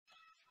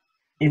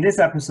In this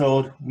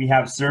episode, we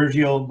have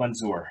Sergio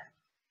Manzur.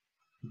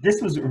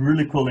 This was a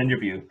really cool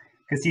interview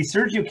because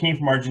Sergio came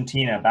from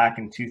Argentina back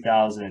in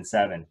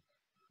 2007.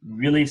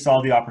 Really saw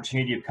the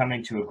opportunity of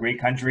coming to a great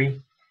country.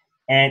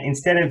 And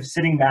instead of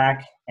sitting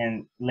back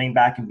and laying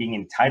back and being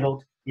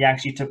entitled, he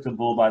actually took the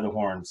bull by the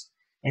horns.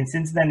 And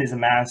since then has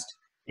amassed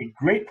a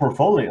great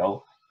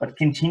portfolio, but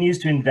continues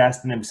to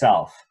invest in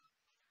himself.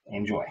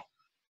 Enjoy.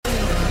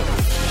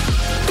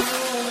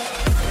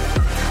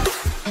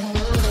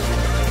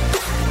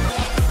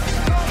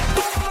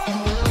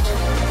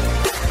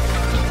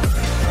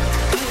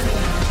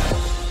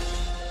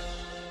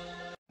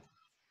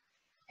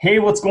 Hey,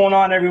 what's going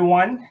on,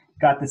 everyone?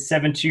 Got the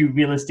 7-2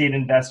 real estate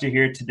investor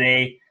here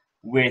today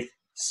with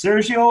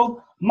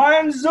Sergio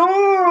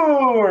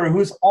Manzur,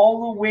 who's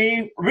all the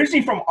way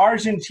originally from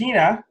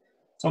Argentina.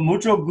 So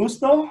mucho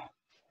gusto.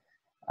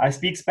 I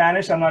speak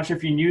Spanish. I'm not sure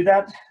if you knew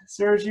that,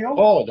 Sergio.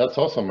 Oh, that's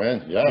awesome,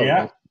 man.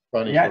 Yeah.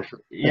 Spanish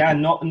for sure.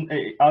 No,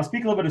 I'll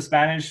speak a little bit of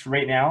Spanish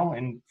right now,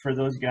 and for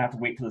those, you're gonna have to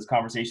wait till this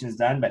conversation is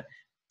done. But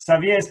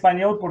sabía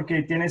español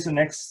porque tienes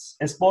una ex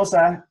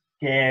esposa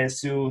que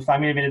su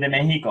familia viene de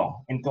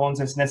México,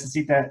 entonces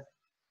necesita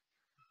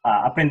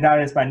aprender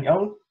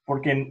español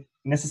porque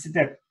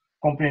necesita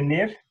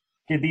comprender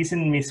qué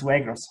dicen mis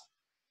suegros.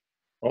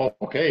 Oh,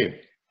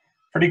 okay.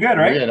 Pretty good,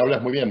 right? Muy bien,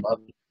 hablas muy bien,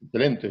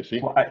 excelente, sí.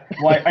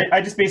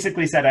 I just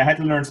basically said I had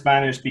to learn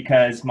Spanish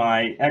because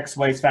my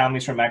ex-wife's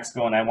family's from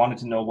Mexico, and I wanted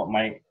to know what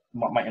my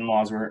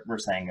in-laws were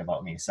saying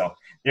about me. So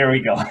there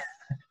we go.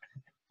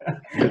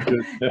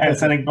 And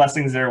sending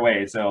blessings their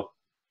way. So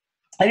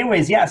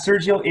anyways, yeah,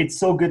 Sergio, it's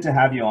so good to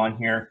have you on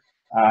here.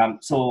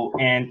 And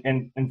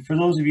for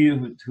those of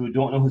you who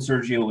don't know who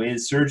Sergio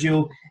is,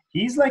 Sergio,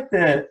 he's like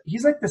the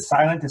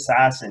silent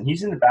assassin.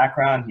 He's in the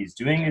background, he's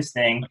doing his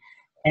thing.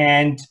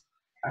 And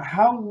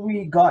how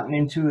we gotten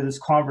into this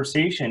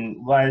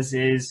conversation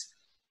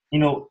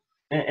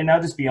and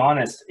I'll just be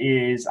honest,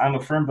 is I'm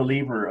a firm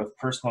believer of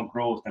personal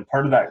growth. And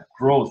part of that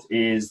growth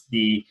is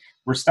we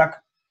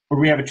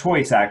have a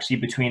choice actually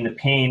between the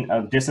pain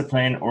of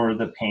discipline or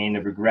the pain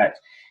of regret.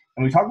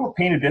 And we talk about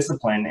pain of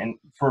discipline, and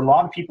for a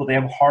lot of people, they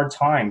have a hard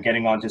time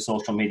getting onto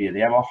social media.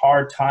 They have a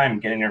hard time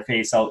getting their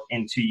face out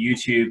into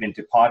YouTube,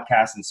 into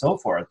podcasts, and so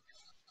forth.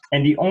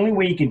 And the only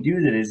way you can do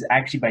that is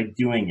actually by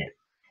doing it.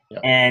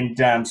 Yeah.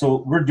 And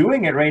so we're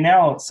doing it right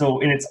now.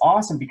 And it's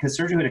awesome because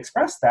Sergio had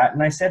expressed that,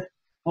 and I said,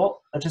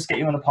 well, let's just get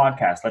you on the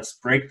podcast. Let's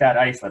break that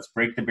ice. Let's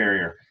break the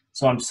barrier.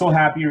 So I'm so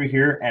happy you're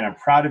here, and I'm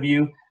proud of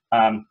you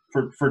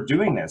for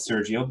doing this,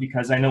 Sergio,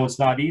 because I know it's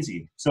not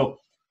easy. So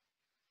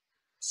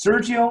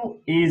Sergio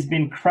has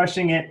been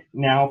crushing it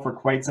now for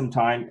quite some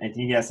time. I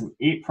think he has some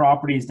 8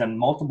 properties, done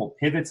multiple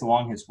pivots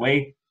along his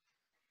way.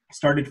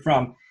 Started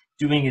from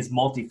doing his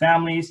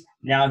multifamilies.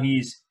 Now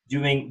he's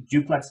doing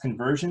duplex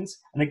conversions.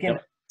 And again,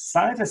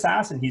 silent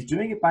assassin, he's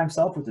doing it by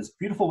himself with his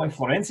beautiful wife,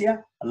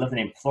 Florencia. I love the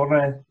name,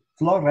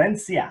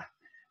 Florencia.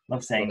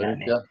 Love saying that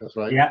name. Yeah, that's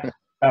right. Yeah,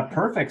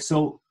 perfect.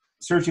 So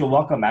Sergio,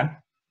 welcome, man.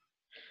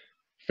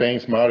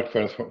 Thanks, Mark.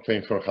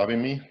 Thanks for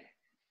having me.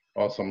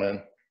 Awesome,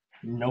 man.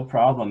 No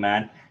problem,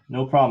 man.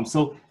 No problem.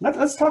 So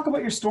let's talk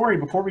about your story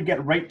before we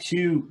get right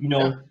to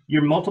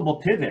your multiple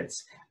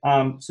pivots.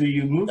 So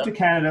you moved to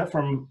Canada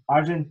from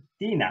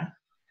Argentina,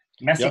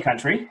 messy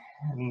country,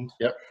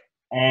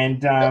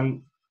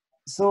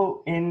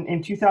 so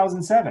in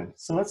 2007.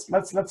 So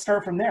let's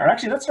start from there.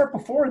 Actually, let's start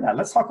before that.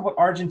 Let's talk about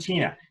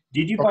Argentina.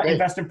 Did you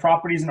invest in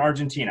properties in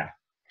Argentina?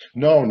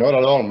 No, not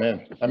at all,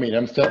 man. I mean,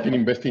 I'm starting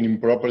investing in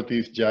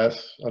properties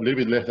just a little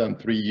bit less than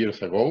 3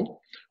 years ago,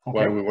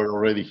 while we were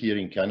already here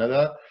in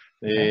Canada.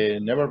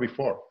 Never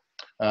before.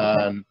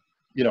 And,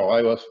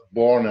 I was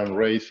born and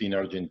raised in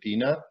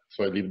Argentina.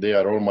 So I lived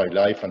there all my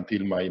life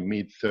until my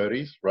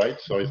mid-30s, right?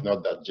 So it's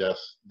not that just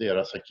there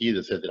as a kid,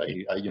 etc.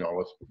 I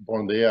was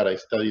born there, I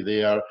studied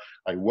there,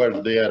 I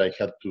worked there, I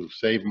had to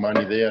save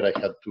money there, I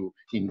had to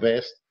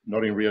invest,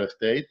 not in real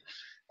estate.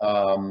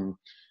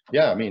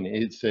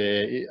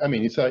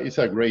 It's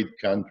a great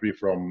country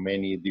from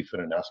many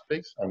different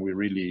aspects, and we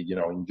really,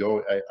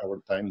 enjoy our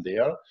time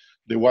there.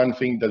 The one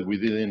thing that we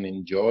didn't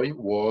enjoy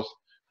was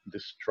the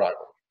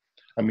struggle.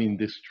 I mean,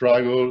 the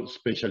struggle,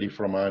 especially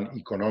from an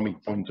economic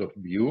point of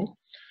view,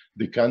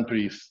 the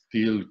country is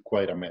still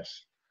quite a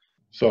mess.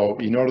 So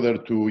in order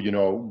to,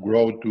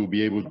 grow, to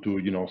be able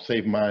to,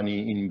 save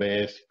money,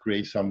 invest,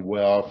 create some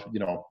wealth,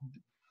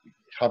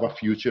 have a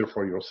future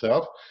for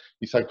yourself,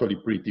 it's actually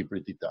pretty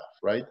tough,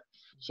 right?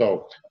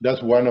 So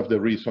that's one of the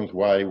reasons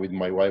why with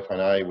my wife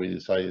and I, we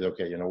decided,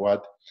 okay, you know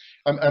what?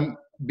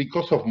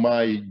 Because of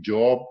my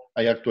job,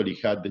 I actually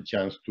had the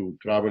chance to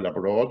travel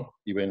abroad,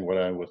 even when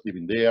I was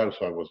living there.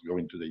 So I was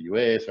going to the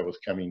US, I was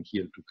coming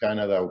here to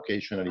Canada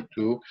occasionally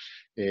too.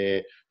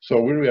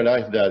 So we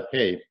realized that,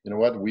 hey, you know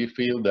what? We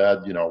feel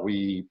that,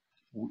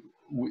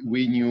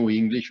 we knew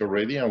English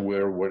already, and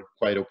we're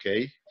quite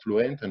okay,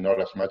 fluent, and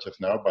not as much as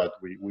now, but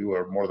we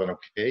were more than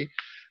okay.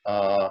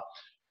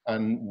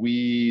 And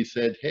we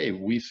said, hey,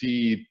 we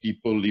see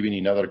people living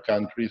in other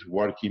countries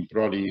working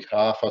probably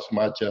half as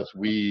much as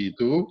we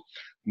do.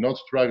 not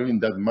struggling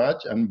that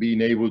much, and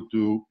being able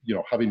to,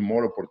 having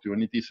more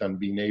opportunities and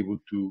being able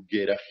to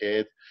get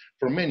ahead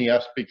from many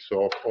aspects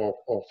of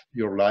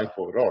your life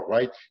overall,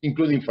 right?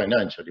 Including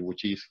financially,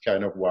 which is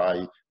kind of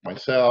why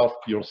myself,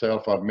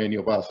 yourself, and many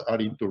of us are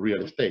into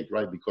real estate,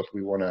 right? Because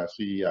we want to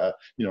see,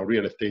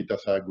 real estate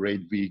as a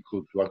great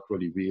vehicle to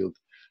actually build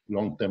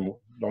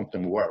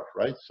long-term wealth,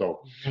 right?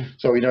 So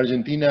in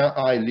Argentina,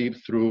 I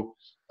lived through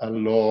a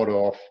lot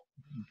of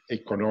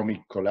economic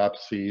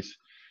collapses,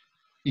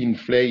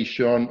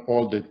 inflation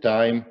all the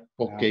time,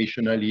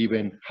 occasionally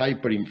even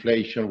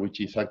hyperinflation, which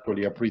is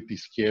actually a pretty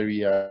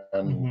scary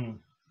and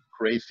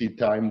crazy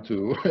time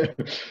to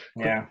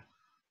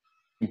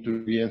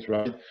experience,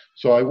 right?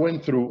 So I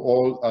went through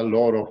a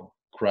lot of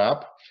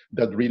crap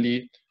that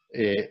really,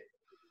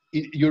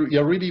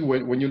 you're really,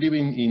 when you're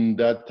living in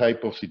that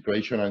type of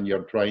situation and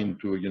you're trying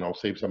to,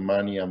 save some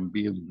money and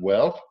build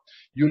wealth,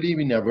 you live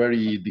in a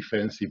very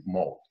defensive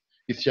mode.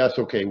 It's just,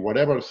 okay,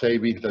 whatever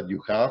savings that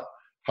you have,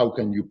 how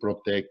can you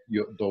protect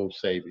those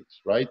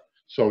savings, right?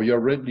 So you're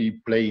really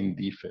playing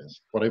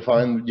defense. What I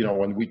found,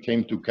 when we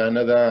came to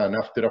Canada, and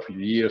after a few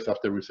years,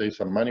 after we save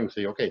some money, we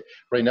say, okay,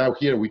 right now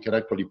here we can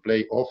actually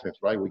play offense,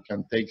 right? We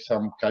can take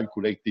some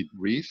calculated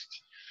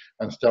risks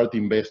and start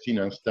investing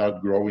and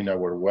start growing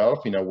our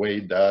wealth in a way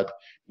that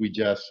we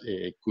just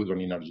couldn't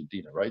in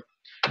Argentina, right?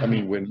 I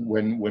mean,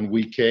 when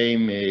we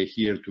came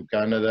here to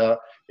Canada,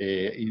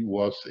 it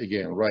was,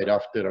 again, right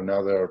after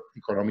another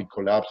economic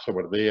collapse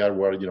over there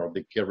where,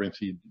 the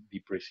currency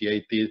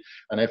depreciated.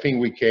 And I think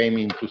we came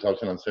in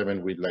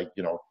 2007 with like,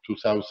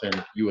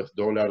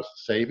 $2,000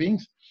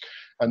 savings.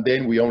 And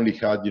then we only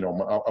had,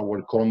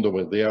 our condo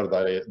over there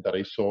that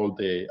I sold,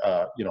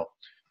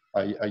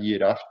 a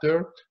year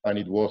after, and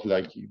it was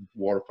like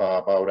worth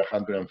about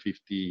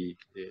 150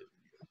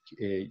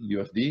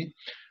 USD.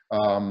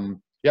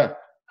 Yeah,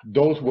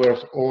 those were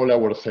all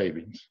our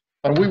savings.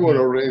 And we were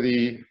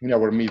already in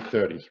our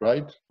mid-30s,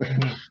 right?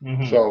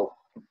 So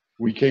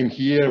we came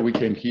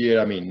here,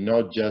 I mean,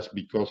 not just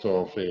because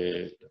of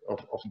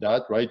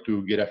that, right,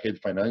 to get ahead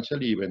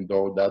financially, even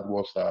though that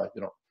was,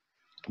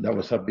 that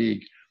was a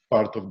big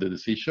part of the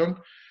decision.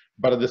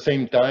 But at the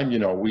same time,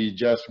 we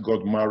just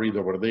got married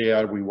over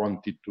there. We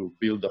wanted to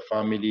build a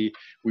family.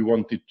 We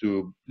wanted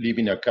to live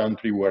in a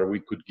country where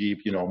we could give,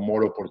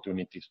 more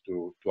opportunities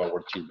to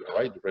our children,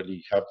 right?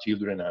 Really have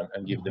children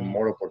and give them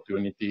more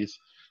opportunities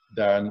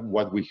than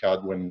what we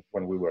had when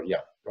we were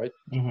young, right?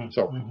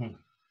 So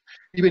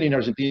even in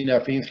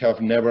Argentina, things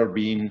have never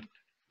been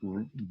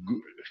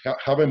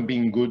haven't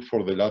been good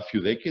for the last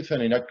few decades,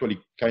 and it actually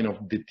kind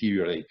of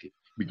deteriorated.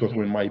 Because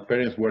when my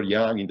parents were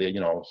young, in the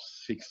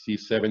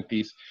 60s,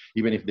 70s,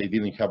 even if they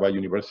didn't have a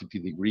university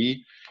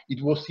degree,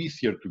 it was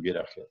easier to get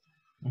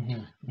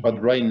ahead.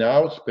 But right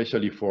now,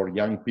 especially for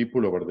young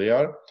people over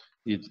there,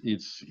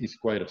 it's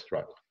quite a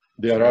struggle.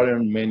 There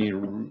aren't many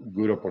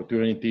good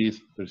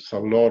opportunities. There's a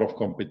lot of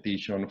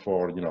competition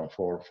for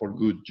for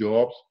good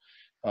jobs,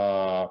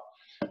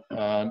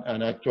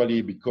 and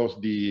actually, because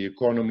the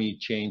economy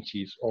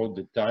changes all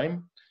the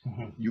time,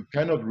 you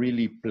cannot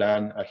really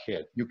plan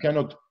ahead. You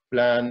cannot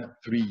plan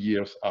 3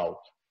 years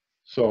out.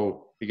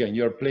 So again,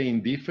 you're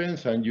playing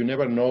defense, and you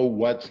never know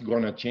what's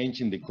going to change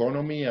in the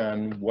economy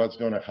and what's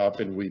going to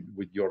happen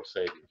with your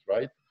savings,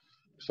 right?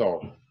 So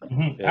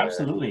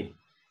absolutely,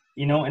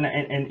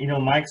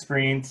 and my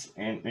experience,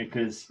 and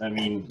because I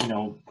mean,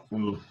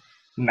 from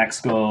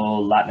Mexico,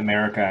 Latin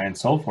America, and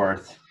so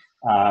forth,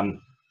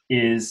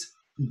 is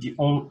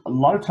a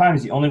lot of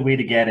times the only way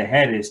to get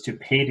ahead is to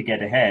pay to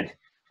get ahead.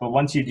 But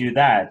once you do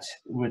that,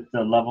 with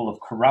the level of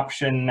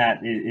corruption that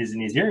is in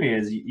these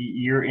areas,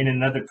 you're in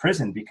another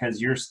prison, because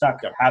you're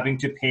stuck having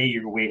to pay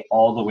your way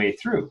all the way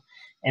through.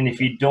 And if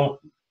you don't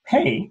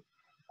pay,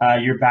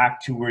 you're back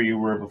to where you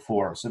were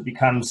before. So it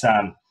becomes,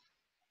 I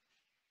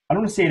don't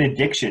want to say an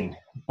addiction,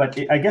 but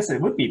I guess it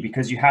would be,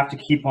 because you have to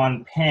keep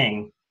on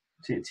paying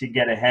to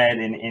get ahead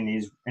in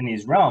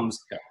these realms.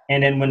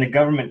 And then when the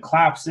government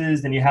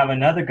collapses, then you have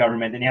another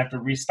government, and you have to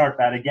restart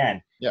that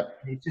again.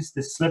 It's just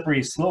this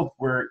slippery slope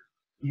where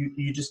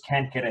you just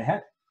can't get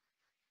ahead.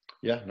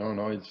 Yeah,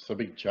 no, it's a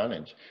big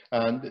challenge.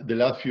 And the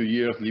last few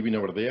years living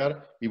over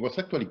there, it was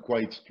actually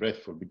quite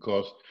stressful,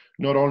 because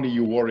not only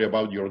you worry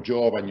about your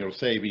job and your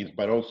savings,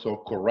 but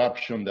also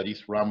corruption that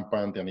is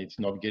rampant and it's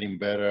not getting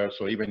better.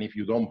 So even if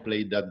you don't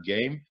play that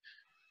game,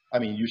 I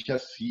mean, you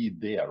just see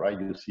it there, right?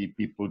 You see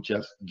people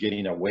just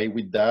getting away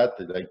with that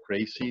like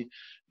crazy.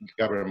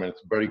 Government's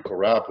very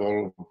corrupt.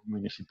 All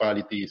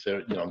municipalities,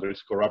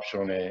 there's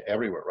corruption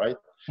everywhere, right?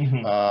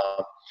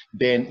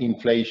 Then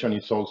inflation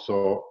is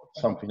also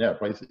something else,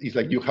 right? It's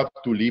like you have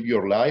to live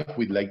your life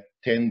with like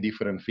 10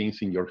 different things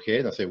in your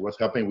head and say, what's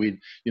happening with,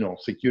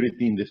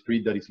 security in the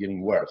street that is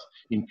getting worse,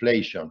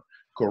 inflation,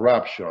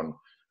 corruption,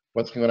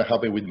 what's going to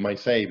happen with my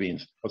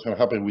savings, what's going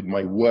to happen with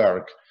my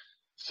work.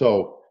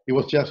 So it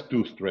was just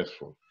too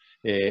stressful.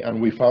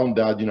 And we found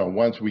that,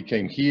 once we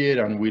came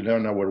here and we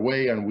learned our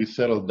way and we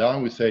settled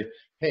down, we say,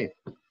 hey,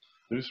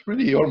 there's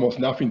really almost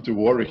nothing to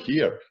worry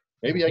here.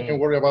 Maybe I can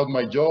worry about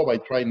my job. I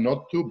try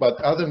not to, but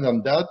other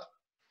than that,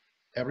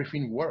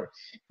 everything works.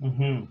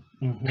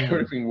 Mm-hmm.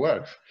 Everything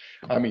works.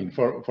 I mean,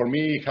 for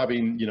me,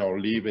 having,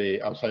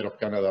 lived outside of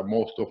Canada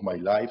most of my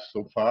life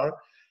so far,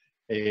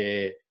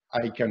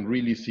 I can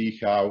really see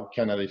how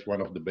Canada is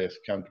one of the best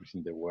countries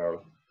in the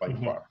world by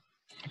Mm-hmm. far.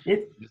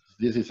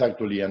 This is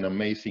actually an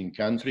amazing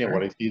country, and Sure.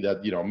 what I see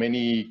that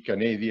many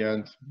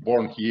Canadians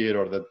born here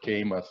or that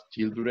came as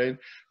children,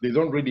 they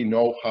don't really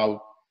know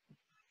how.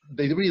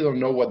 They really don't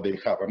know what they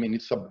have. I mean,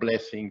 it's a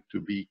blessing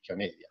to be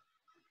Canadian.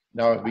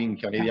 Now I've been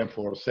Canadian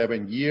for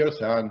 7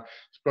 years, and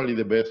it's probably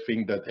the best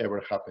thing that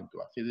ever happened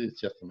to us. It is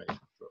just amazing.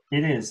 So,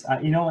 It is,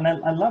 and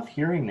I love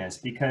hearing this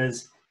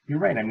because you're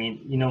right. I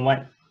mean, you know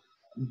what?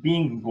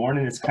 Being born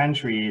in this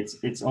country,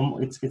 it's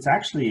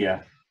actually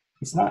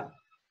it's not.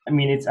 I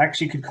mean, it's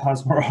actually could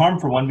cause more harm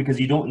for one because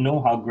you don't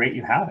know how great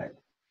you have it,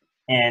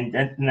 and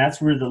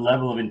that's where the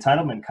level of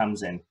entitlement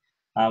comes in.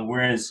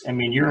 Whereas, I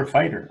mean, you're a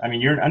fighter. I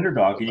mean, you're an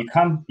underdog, and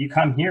you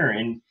come here,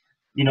 and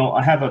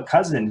I have a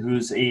cousin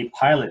who's a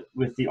pilot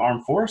with the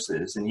armed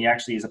forces, and he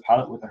actually is a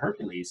pilot with the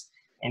Hercules,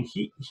 and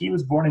he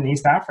was born in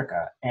East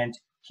Africa, and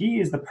he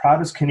is the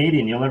proudest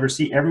Canadian you'll ever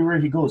see. Everywhere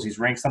he goes, he's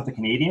ranked something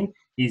Canadian.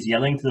 He's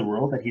yelling to the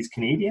world that he's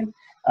Canadian.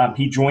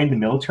 He joined the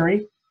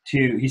military.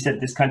 He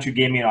said, this country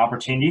gave me an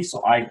opportunity,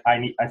 so I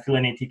feel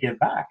I need to give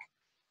back.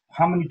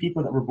 How many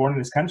people that were born in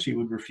this country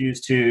would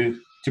refuse to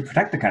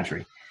protect the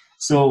country?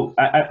 So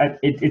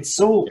it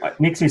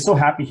makes me so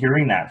happy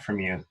hearing that from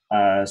you,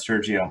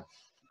 Sergio.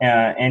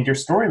 And your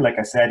story, like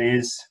I said,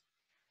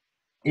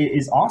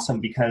 is awesome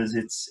because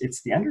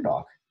it's the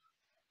underdog.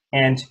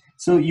 And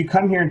so you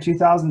come here in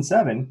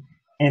 2007,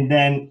 and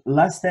then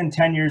less than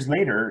 10 years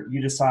later,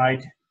 you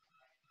decide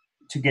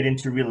to get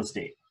into real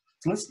estate.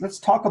 So let's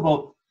talk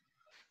about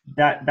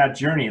that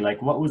journey.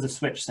 Like, what was the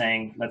switch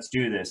saying, let's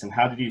do this, and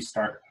how did you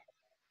start?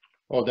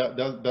 oh,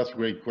 that's a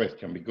great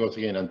question, because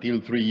again,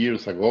 until 3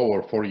 years ago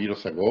or 4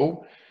 years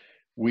ago,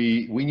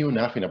 we knew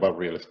nothing about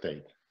real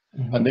estate.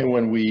 Mm-hmm. And then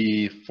when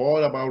we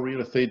thought about real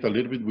estate a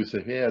little bit, we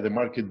said, yeah, the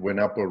market went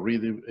up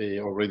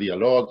already a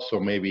lot, so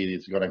maybe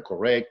it's going to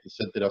correct,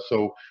 etc.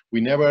 So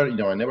we never,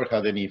 I never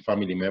had any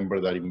family member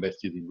that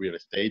invested in real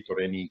estate, or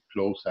any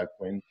close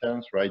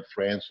acquaintance, right,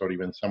 friends, or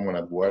even someone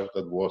at work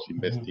that was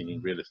investing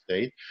in real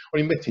estate, or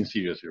investing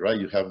seriously, right?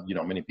 You have,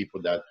 many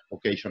people that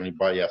occasionally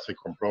buy a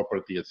second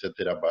property,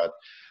 etc., but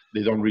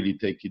they don't really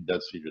take it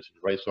that seriously,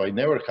 right? So I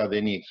never had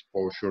any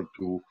exposure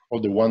to all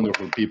the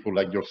wonderful people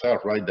like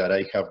yourself, right, that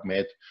I have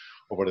met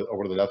over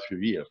the last few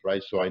years,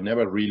 right? So I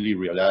never really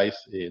realized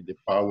the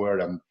power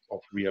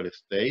of real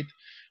estate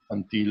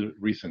until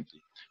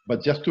recently.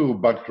 But just to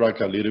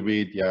backtrack a little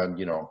bit and,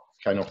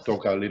 kind of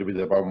talk a little bit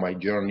about my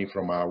journey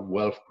from a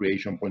wealth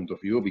creation point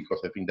of view,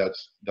 because I think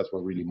that's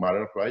what really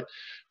matters, right?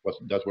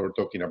 That's what we're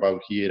talking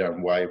about here,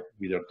 and why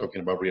we are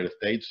talking about real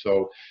estate.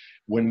 So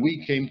when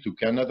we came to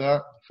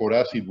Canada, for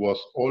us, it was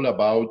all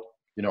about,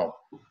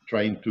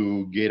 trying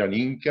to get an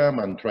income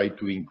and try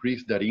to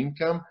increase that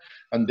income,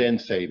 and then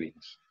saving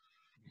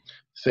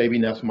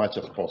as much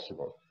as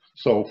possible.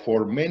 So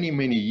for many,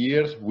 many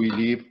years, we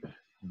lived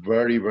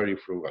very, very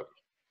frugally.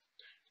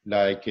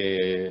 Like,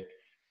 I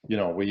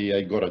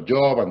got a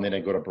job, and then I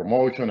got a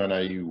promotion, and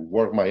I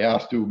worked my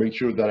ass to make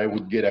sure that I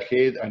would get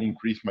ahead and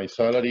increase my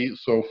salary.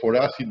 So for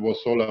us, it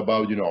was all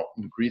about,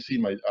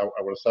 increasing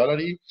our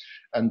salary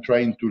and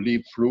trying to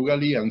live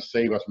frugally and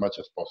save as much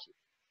as possible.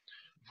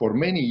 For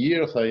many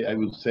years, I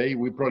would say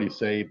we probably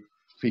saved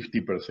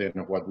 50%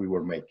 of what we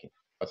were making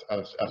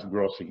as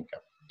gross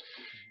income.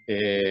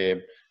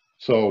 And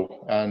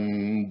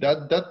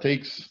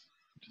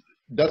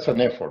that's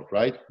an effort,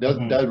 right?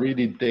 That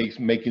really takes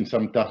making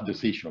some tough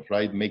decisions,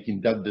 right?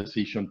 Making that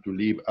decision to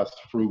live as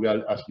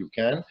frugal as you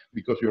can,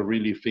 because you're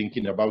really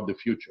thinking about the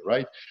future,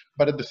 right?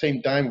 But at the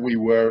same time, we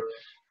were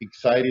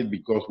excited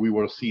because we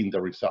were seeing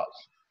the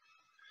results.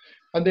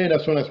 And then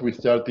as soon as we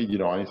started,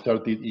 I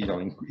started,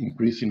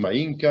 increasing my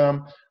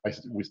income,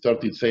 we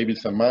started saving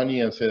some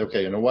money, and said,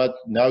 okay, you know what?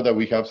 Now that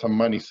we have some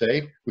money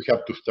saved, we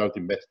have to start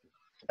investing.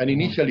 And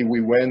initially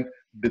we went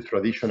the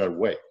traditional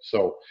way.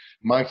 So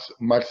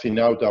maxing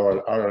out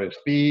our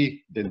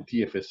RRSP, then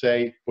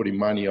TFSA, putting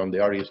money on the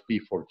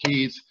RRSP for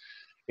kids,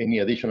 any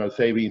additional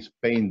savings,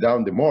 paying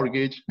down the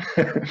mortgage.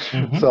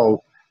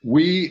 So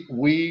we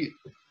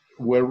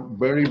were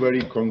very,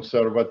 very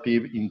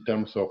conservative in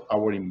terms of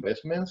our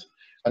investments.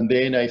 And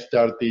then I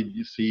started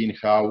seeing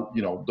how,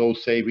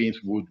 those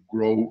savings would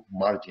grow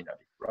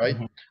marginally, right?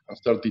 I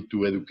started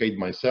to educate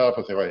myself.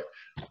 I said, well,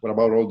 what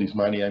about all this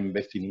money I'm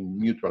investing in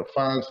mutual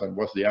funds, and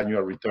what's the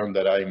annual return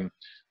that I'm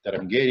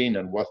getting,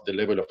 and what's the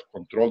level of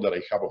control that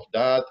I have of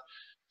that?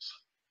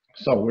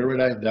 So we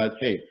realized that,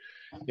 hey,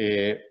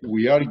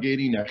 we are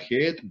getting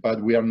ahead,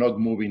 but we are not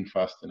moving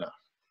fast enough.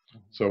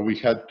 So we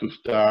had to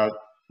start,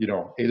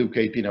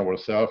 educating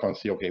ourselves and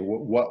see, okay,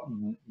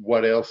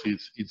 what else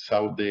is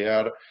out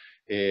there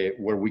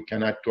where we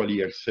can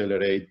actually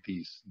accelerate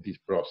this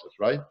process,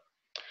 right?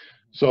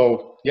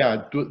 So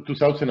yeah,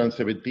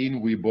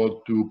 2017, we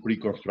bought 2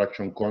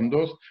 pre-construction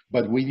condos,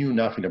 but we knew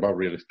nothing about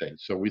real estate.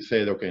 So we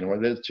said, okay, well,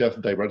 let's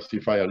just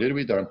diversify a little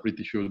bit. I'm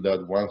pretty sure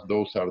that once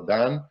those are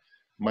done,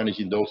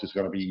 managing those is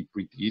going to be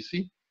pretty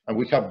easy. And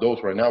we have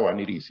those right now, and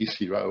it is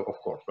easy, right? Of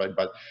course, right?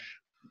 But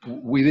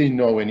we didn't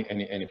know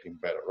anything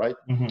better, right?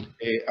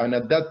 And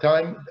at that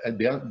time,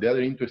 the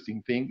other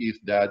interesting thing is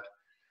that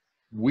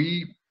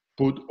we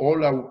put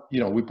all our,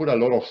 we put a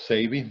lot of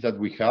savings that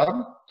we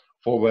have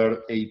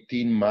over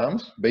 18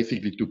 months,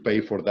 basically to pay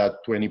for that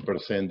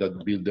 20%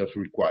 that builders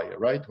require,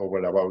 right? Over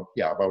about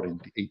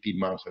 18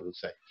 months, I would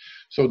say.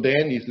 So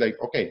then it's like,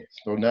 okay,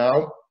 so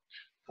now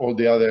all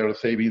the other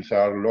savings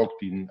are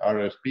locked in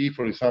RSP,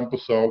 for example,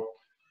 so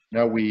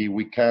now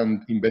we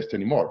can't invest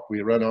anymore.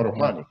 We run out of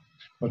money.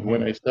 But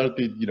when I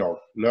started,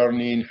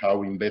 learning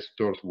how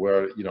investors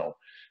were,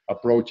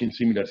 approaching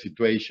similar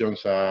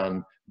situations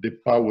and the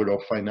power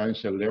of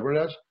financial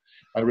leverage,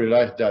 I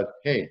realized that,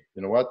 hey,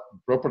 you know what,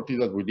 property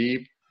that we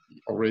live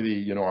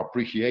already,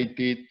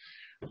 appreciated.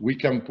 We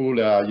can pull,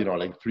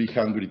 like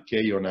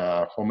 300K on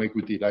a home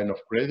equity line of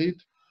credit.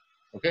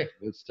 Okay,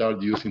 let's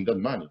start using that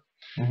money.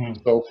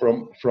 So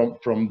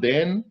from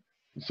then,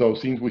 so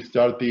since we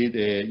started,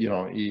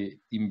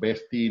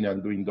 investing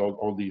and doing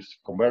all these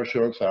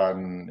conversions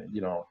and,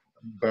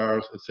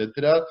 BERS,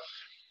 etc.,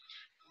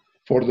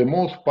 for the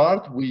most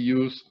part, we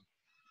use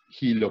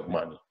HELOC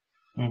money.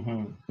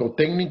 So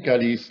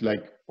technically, it's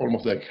like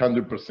almost like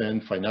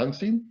 100%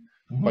 financing,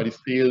 but it's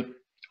still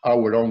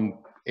our own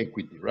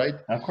equity, right?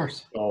 Of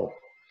course. So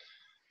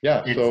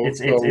yeah,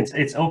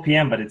 it's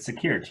OPM, but it's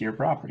secured to your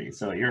property.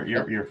 So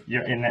you're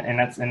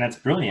and that's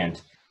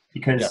brilliant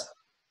because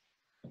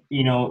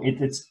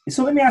it's.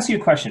 So let me ask you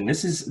a question.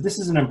 This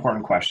is an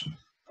important question.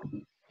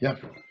 Yeah.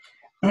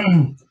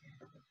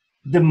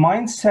 The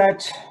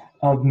mindset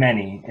of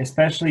many,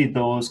 especially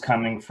those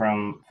coming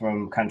from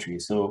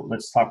countries. So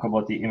let's talk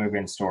about the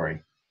immigrant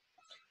story.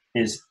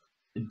 Is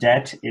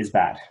debt is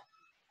bad.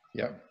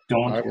 Yeah.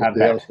 Don't have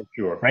debt. For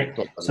sure. Right.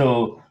 Totally.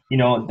 So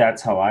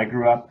that's how I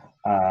grew up.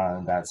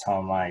 That's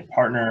how my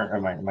partner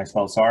or my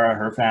spouse Sarah,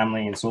 her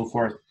family, and so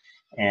forth.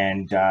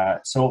 And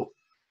so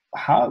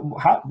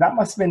how that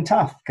must have been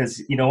tough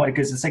because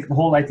because it's like the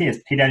whole idea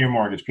is pay down your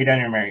mortgage, pay down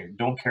your marriage,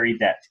 don't carry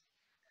debt.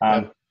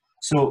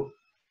 So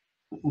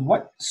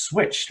what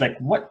switched? Like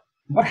what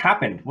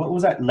happened? What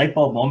was that light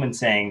bulb moment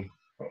saying?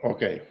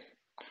 Okay,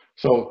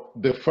 so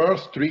the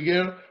first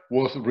trigger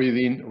was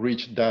reading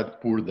Rich Dad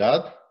Poor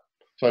Dad.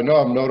 So I know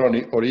I'm not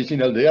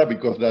original there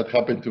because that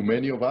happened to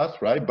many of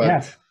us, right? But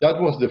yes, that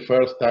was the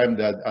first time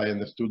that I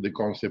understood the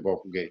concept of,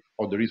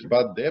 there is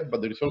bad debt,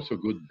 but there is also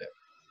good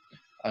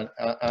debt.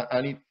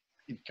 And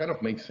it kind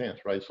of makes sense,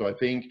 right? So I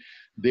think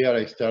there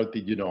I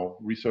started,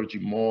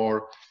 researching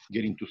more,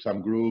 getting to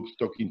some groups,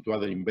 talking to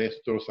other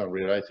investors and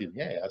realizing,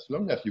 as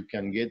long as you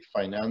can get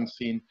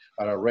financing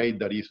at a rate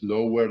that is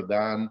lower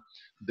than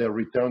the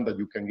return that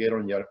you can get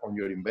on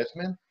your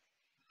investment,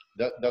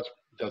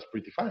 that's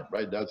pretty fine,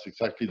 right? That's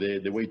exactly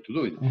the way to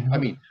do it. I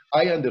mean,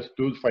 I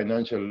understood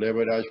financial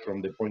leverage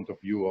from the point of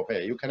view of,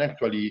 you can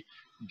actually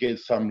get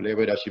some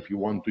leverage if you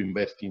want to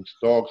invest in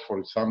stocks, for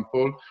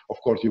example. Of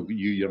course,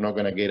 you're not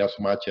going to get as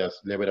much as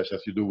leverage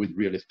as you do with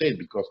real estate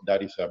because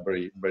that is a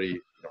very,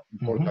 very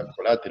important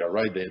collateral,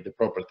 right? The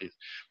properties.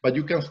 But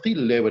you can still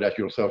leverage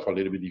yourself a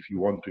little bit if you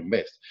want to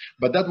invest.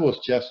 But that was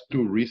just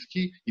too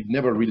risky. It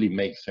never really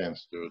makes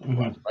sense to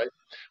us, right?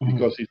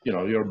 Because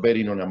you're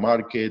betting on a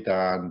market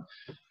and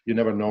you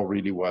never know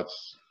really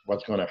what's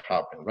going to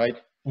happen, right?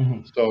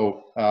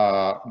 So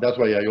that's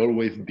why I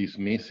always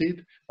dismiss it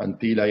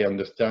until I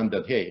understand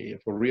that, hey,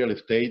 for real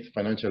estate,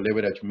 financial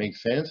leverage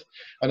makes sense.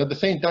 And at the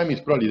same time,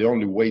 it's probably the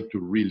only way to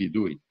really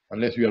do it.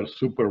 Unless you are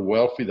super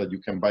wealthy that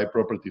you can buy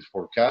properties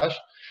for cash,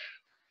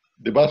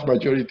 the vast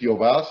majority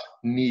of us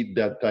need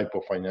that type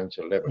of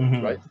financial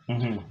leverage,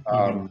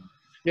 right?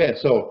 Yeah,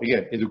 so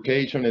again,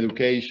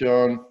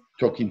 education,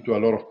 talking to a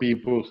lot of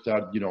people,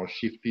 start,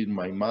 shifting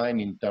my mind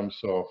in terms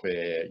of,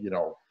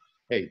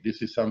 hey,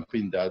 this is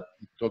something that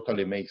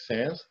totally makes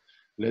sense.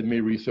 Let me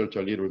research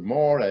a little bit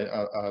more.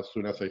 As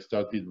soon as I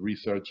started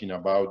researching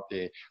about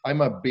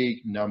I'm a big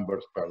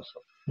numbers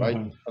person, right?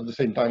 At the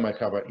same time, I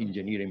have an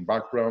engineering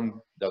background.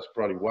 That's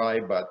probably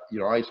why, but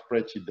I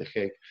spreadsheet the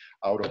heck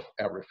out of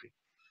everything,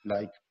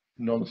 like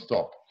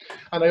nonstop.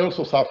 And I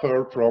also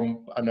suffer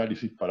from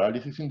analysis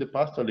paralysis in the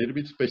past a little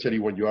bit, especially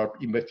when you are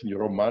investing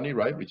your own money,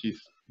 right? Which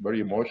is very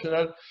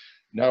emotional.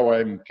 Now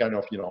I'm kind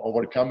of,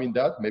 overcoming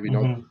that, maybe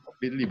not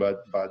completely, but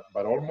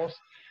almost.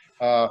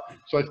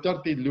 So I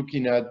started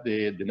looking at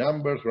the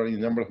numbers, running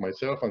the numbers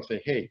myself and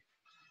say, hey,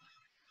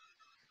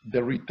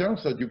 the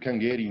returns that you can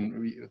get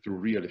through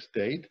real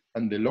estate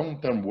and the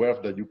long-term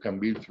wealth that you can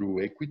build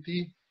through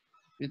equity,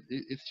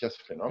 it's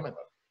just phenomenal.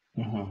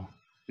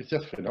 It's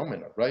just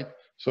phenomenal, right?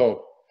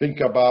 So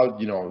think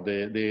about,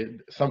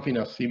 something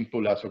as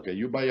simple as, okay,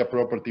 you buy a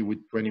property with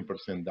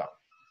 20% down.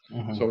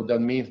 So that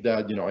means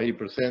that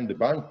 80% the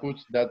bank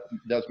puts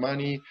that's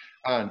money,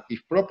 and if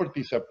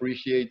properties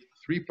appreciate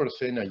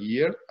 3% a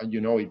year, and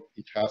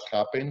it has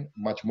happened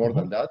much more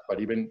than that, but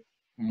even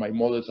my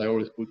models I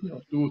always put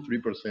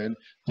 2-3%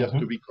 just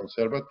to be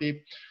conservative.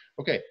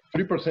 Okay,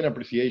 3%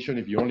 appreciation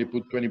if you only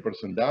put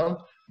 20% down,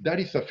 that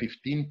is a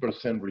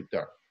 15%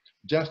 return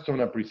just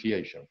on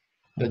appreciation.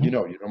 that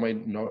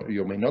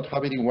you may not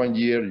have it in 1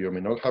 year, you may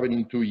not have it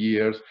in 2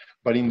 years,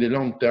 but in the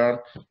long term,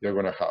 you're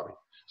going to have it.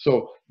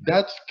 So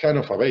that's kind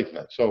of a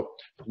baseline. So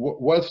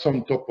what's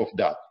on top of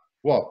that?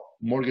 Well,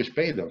 mortgage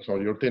paydowns. So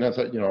your tenants,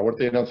 our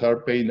tenants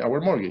are paying our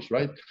mortgage,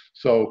 right?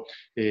 So,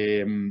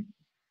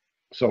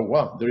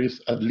 well, there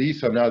is at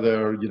least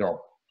another,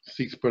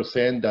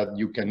 6% that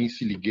you can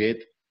easily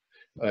get,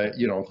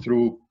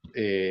 through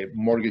a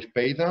mortgage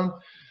paydown.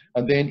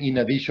 And then in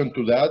addition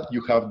to that,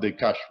 you have the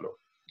cash flow,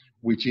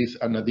 which is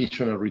an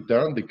additional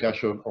return, the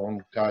cash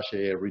on cash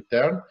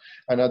return.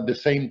 And at the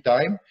same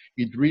time,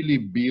 it really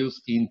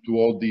builds into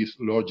all this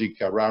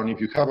logic around if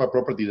you have a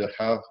property that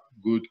has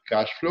good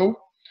cash flow,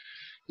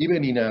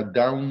 even in a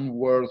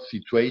downward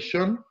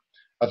situation,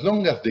 as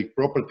long as the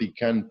property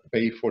can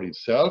pay for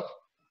itself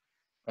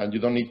and you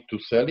don't need to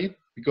sell it,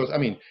 because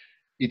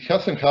it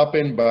hasn't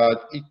happened,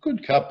 but it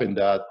could happen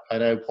that,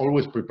 and I've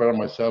always prepared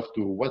myself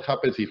to what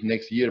happens if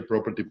next year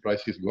property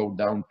prices go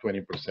down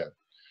 20%.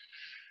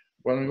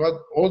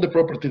 Well, all the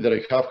property that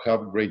I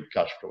have great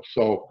cash flow.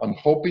 So I'm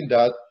hoping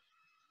that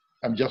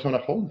I'm just gonna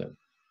hold them.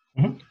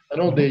 Mm-hmm.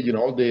 And all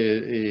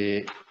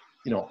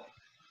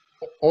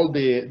all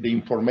the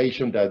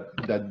information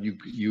that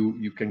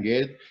you can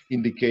get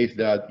indicates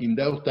that in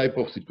those type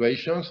of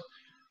situations,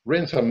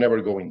 rents are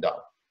never going down,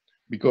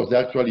 because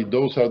actually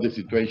those are the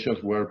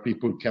situations where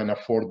people can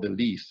afford the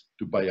lease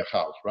to buy a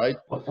house, right?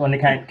 When they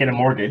can't get a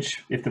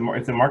mortgage, if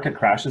the market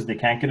crashes, they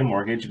can't get a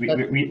mortgage.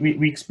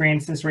 We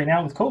experience this right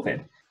now with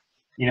COVID.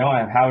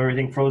 How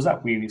everything froze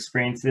up. We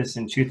experienced this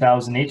in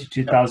 2008 to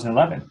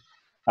 2011,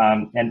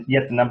 and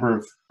yet the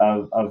number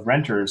of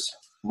renters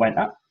went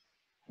up.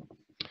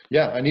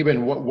 Yeah, and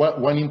even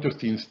one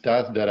interesting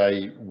stat that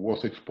I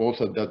was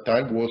exposed at that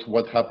time was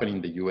what happened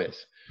in the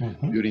U.S.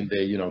 Mm-hmm. during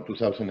the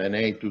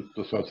 2008 to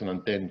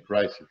 2010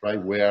 crisis,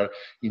 right? Where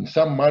in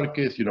some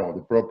markets,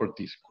 the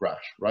properties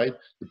crashed, right?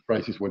 The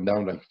prices went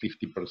down like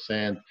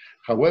 50%.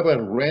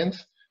 However,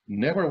 rents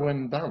never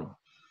went down.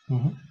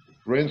 Mm-hmm.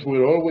 Rents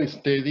were always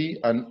steady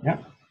and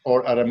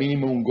or at a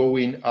minimum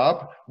going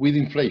up with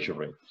inflation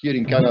rate. Here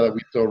in Canada,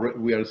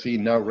 we are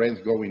seeing now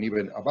rents going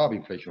even above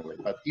inflation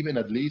rate, but even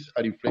at least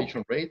at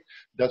inflation rate,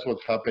 that's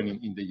what's happening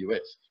in the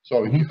US.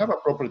 So if you have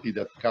a property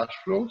that cash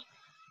flows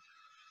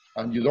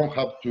and you don't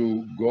have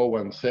to go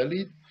and sell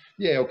it,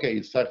 yeah, okay,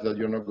 it sucks that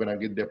you're not gonna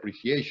get the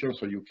appreciation,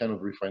 so you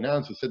cannot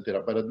refinance,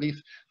 etc. But at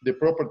least the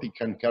property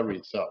can carry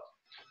itself.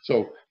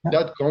 So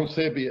that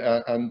concept,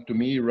 and to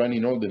me,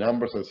 running all the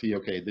numbers, I see,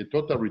 okay, the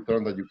total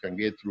return that you can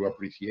get through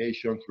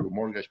appreciation, through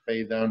mortgage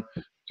paydown,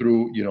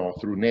 through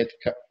net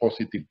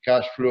positive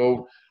cash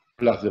flow,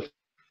 plus the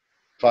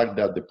fact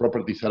that the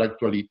properties are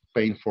actually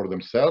paying for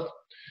themselves,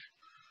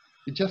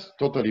 it just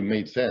totally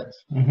made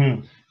sense.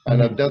 Mm-hmm.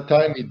 And at that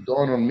time, it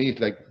dawned on me, it's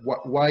like,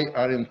 why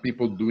aren't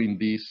people doing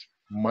this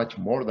much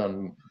more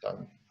than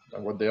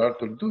what they are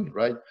to do,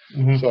 right?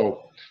 Mm-hmm.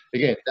 So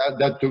again,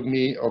 that took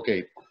me,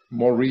 okay,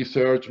 more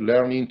research,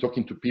 learning,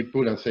 talking to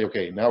people, and say,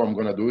 okay, now I'm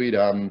gonna do it.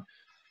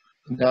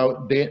 Now,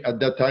 at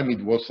that time,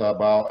 it was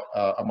about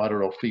a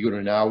matter of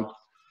figuring out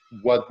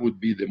what would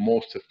be the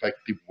most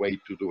effective way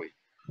to do it,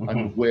 mm-hmm.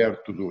 and where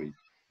to do it.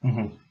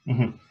 Mm-hmm.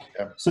 Mm-hmm.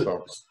 Yeah,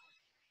 so,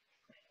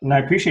 and I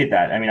appreciate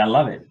that. I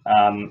love it.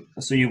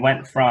 So you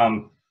went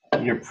from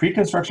your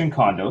pre-construction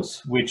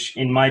condos, which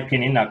in my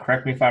opinion, now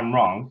correct me if I'm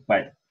wrong,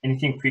 but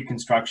anything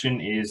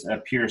pre-construction is a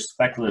pure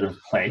speculative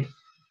play,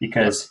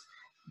 because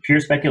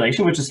pure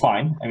speculation, which is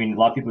fine. A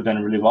lot of people have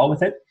done really well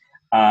with it,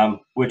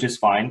 which is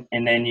fine.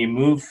 And then you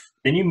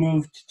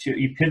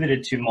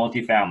pivoted to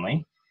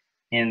multifamily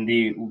in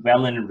the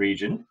Welland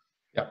region.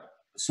 Yeah.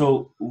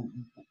 So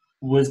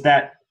was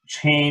that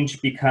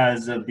change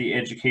because of the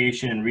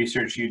education and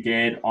research you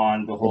did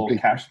on the whole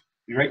cash,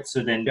 right?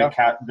 So then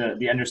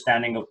the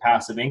understanding of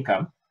passive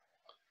income,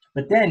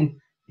 but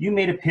then you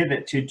made a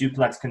pivot to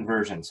duplex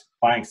conversions,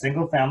 buying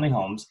single family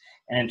homes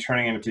and then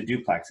turning them into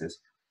duplexes.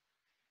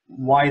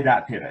 Why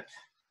that pivot?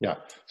 Yeah,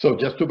 so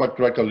just to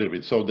backtrack a little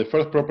bit. So the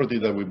first property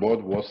that we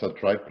bought was a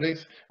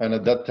triplex, and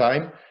at that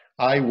time,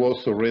 I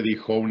was already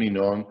honing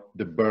on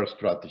the BER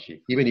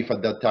strategy. Even if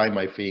at that time,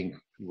 I think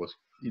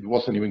it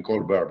wasn't even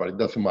called BER, but it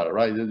doesn't matter,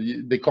 right?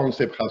 The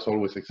concept has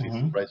always existed,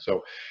 mm-hmm. right?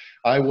 So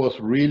I was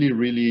really,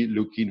 really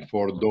looking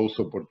for those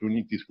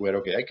opportunities where,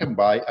 okay, I can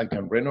buy, I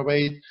can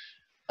renovate,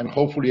 and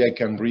hopefully I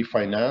can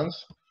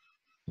refinance,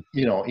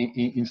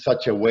 in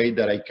such a way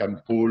that I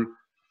can pull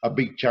a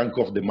big chunk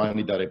of the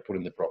money that I put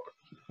in the property.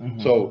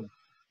 Mm-hmm. So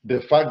the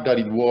fact that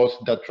it was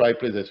that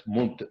triplex as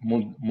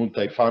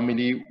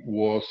multi-family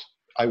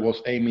I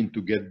was aiming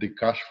to get the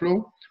cash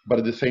flow, but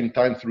at the same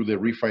time through the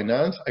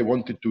refinance, I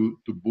wanted to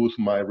boost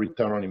my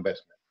return on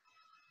investment.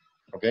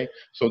 Okay,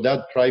 so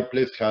that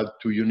triplex had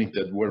 2 units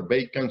that were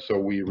vacant, so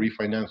we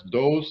refinanced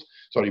those.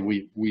 Sorry,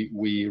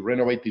 we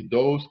renovated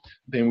those,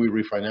 then we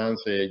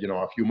refinanced, a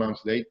few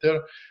months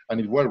later,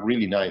 and it worked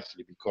really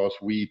nicely because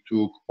we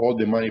took all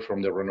the money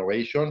from the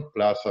renovation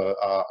plus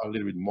a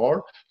little bit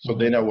more. So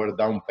mm-hmm. then our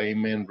down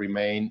payment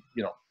remained,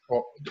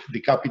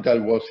 the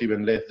capital was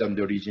even less than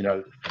the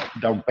original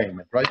down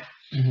payment, right?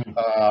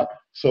 Mm-hmm.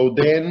 So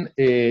then,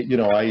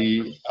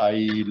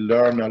 I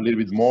learned a little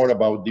bit more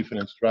about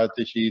different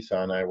strategies,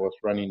 and I was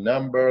running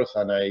numbers,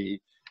 and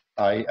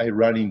I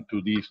ran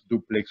into this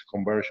duplex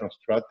conversion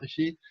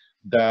strategy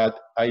that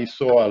I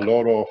saw a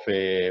lot of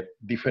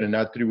different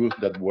attributes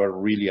that were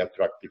really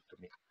attractive to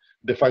me.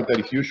 The fact that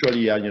it's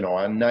usually a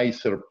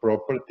nicer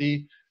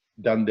property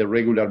than the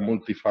regular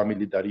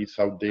multifamily that is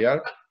out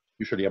there,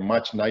 usually a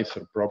much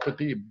nicer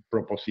property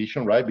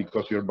proposition, right?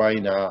 Because you're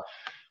buying a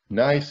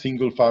nice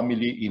single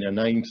family in a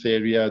nice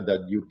area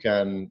that you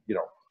can,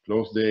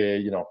 close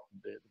the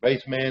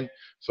basement.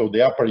 So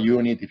the upper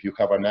unit, if you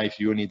have a nice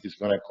unit, is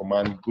going to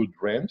command good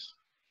rents.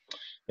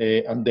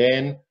 And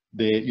then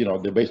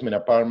the basement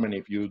apartment,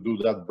 if you do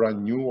that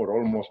brand new or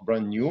almost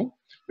brand new,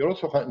 you're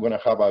also going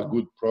to have a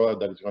good product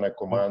that is going to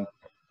command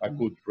a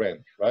good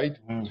rent, right?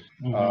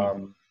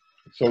 Mm-hmm.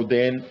 So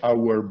then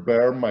our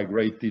BER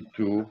migrated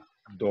to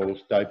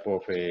those type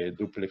of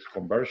duplex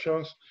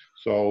conversions.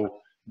 So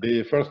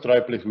the first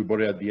triplex we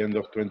bought at the end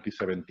of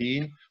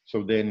 2017.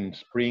 So then in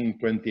spring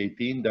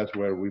 2018, that's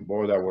where we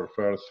bought our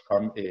first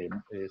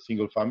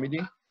single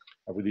family.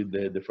 We did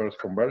the first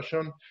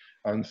conversion.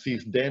 And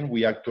since then,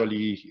 we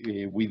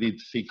actually, we did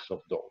 6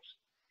 of those.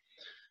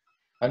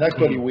 And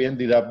actually, we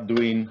ended up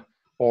doing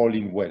all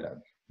in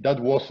Welland. That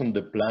wasn't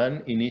the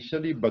plan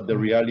initially, but the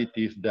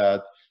reality is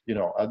that,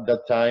 at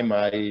that time,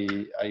 I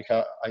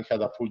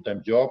had a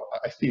full-time job.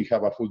 I still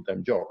have a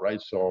full-time job,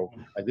 right? So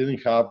I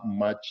didn't have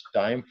much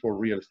time for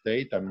real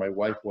estate, and my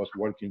wife was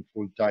working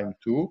full-time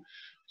too.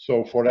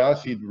 So for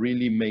us, it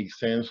really makes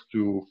sense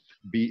to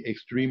be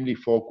extremely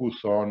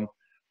focused on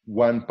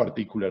one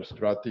particular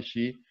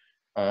strategy.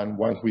 And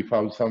once we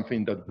found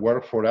something that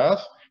worked for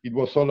us, it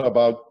was all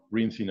about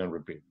rinsing and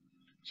repeat.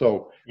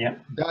 So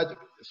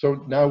so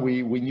now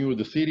we knew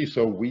the city,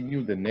 so we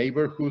knew the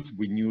neighborhoods,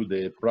 we knew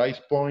the price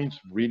points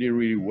really,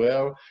 really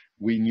well.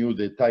 We knew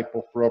the type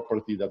of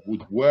property that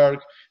would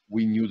work.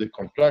 We knew the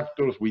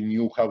contractors. We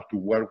knew how to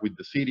work with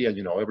the city.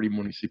 And every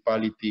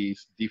municipality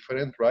is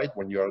different, right?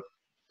 When you are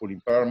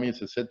putting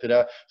permits,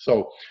 etc.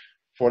 So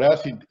for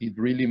us, it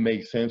really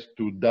makes sense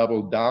to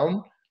double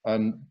down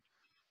and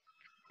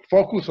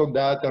focus on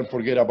that and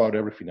forget about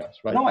everything else,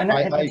 right? No, I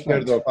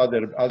heard of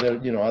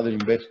other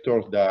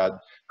investors that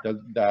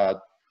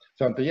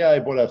something, I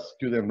bought a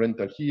student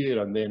rental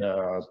here and then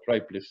a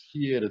triplex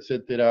here,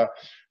 etc.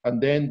 And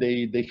then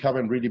they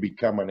haven't really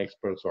become an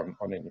expert on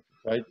anything,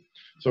 right?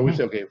 So we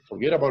say, okay,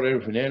 forget about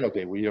everything else.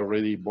 Okay, we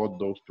already bought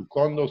those 2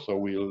 condos, so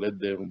we'll let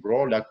them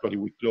roll. Actually,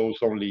 we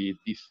closed only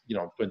this,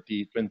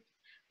 2020.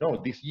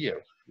 No, this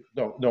year.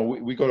 No,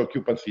 we got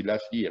occupancy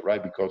last year,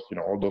 right? Because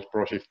all those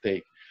projects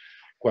take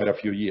quite a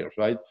few years,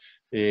 right?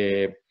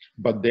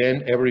 But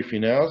then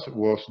everything else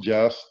was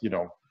just,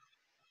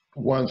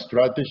 one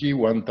strategy,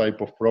 one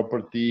type of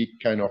property,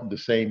 kind of the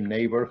same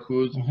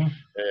neighborhood.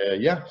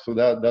 So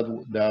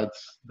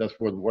that's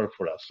what worked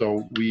for us.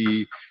 So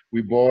we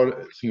bought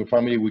single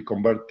family. We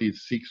converted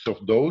 6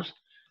 of those.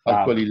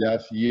 Wow. Actually,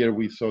 last year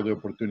we saw the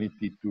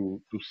opportunity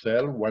to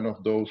sell one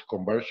of those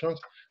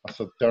conversions as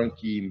a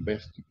turnkey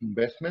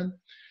investment.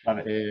 Love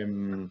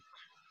it.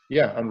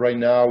 Yeah, and right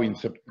now in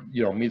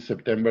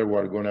mid-September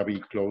we're going to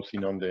be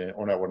closing on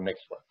our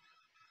next one.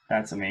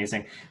 That's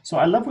amazing. So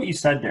I love what you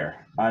said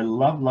there. I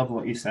love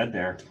what you said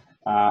there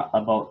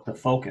about the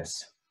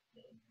focus.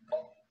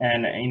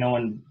 And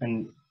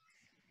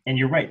and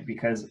you're right,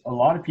 because a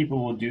lot of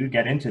people will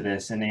get into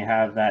this and they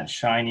have that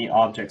shiny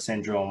object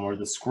syndrome or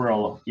the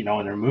squirrel, and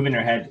they're moving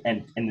their head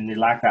and then they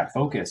lack that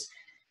focus.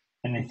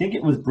 And I think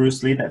it was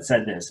Bruce Lee that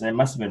said this, and it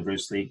must have been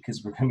Bruce Lee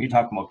because we're going to be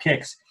talking about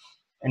kicks,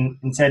 and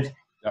said,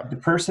 the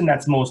person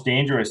that's most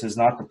dangerous is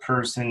not the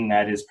person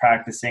that is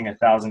practicing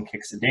 1,000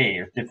 kicks a day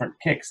or different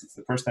kicks. It's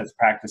the person that's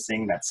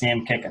practicing that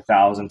same kick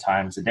 1,000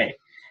 times a day.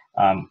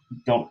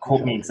 Don't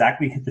quote me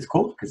exactly this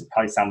quote because it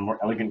probably sounds more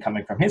elegant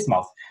coming from his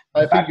mouth.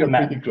 I think you're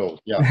pretty close.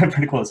 Yeah,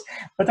 pretty close.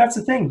 But that's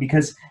the thing,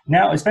 because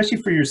now, especially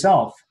for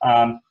yourself,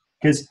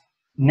 because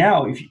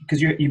now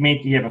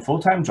you have a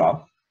full-time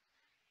job,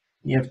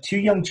 you have 2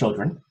 young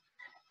children,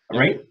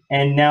 right?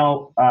 And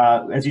now,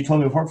 as you told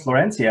me before,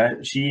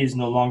 Florencia, she is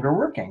no longer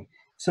working.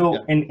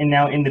 So, and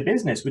now in the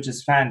business, which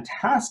is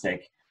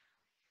fantastic,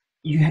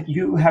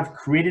 you have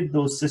created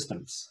those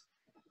systems,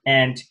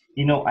 and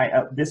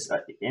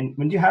and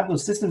when you have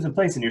those systems in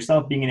place, and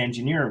yourself being an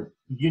engineer,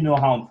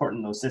 how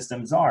important those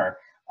systems are.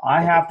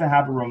 I have to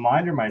have a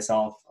reminder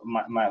myself.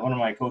 One of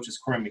my coaches,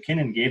 Corey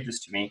McKinnon, gave this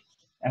to me,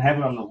 and have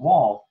it on the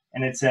wall,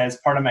 and it says,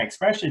 part of my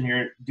expression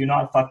here: "Do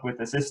not fuck with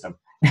the system."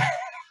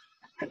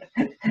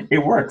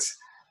 It works.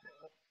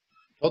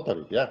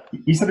 Totally, yeah.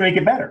 You said to make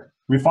it better.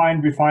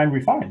 Refine.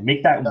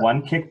 Make that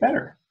one kick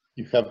better.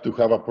 You have to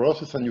have a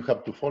process and you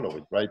have to follow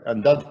it, right?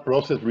 And that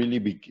process really,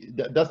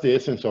 that's the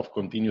essence of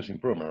continuous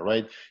improvement,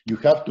 right? You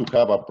have to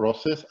have a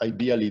process,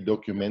 ideally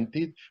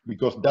documented,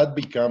 because that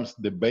becomes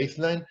the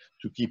baseline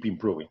to keep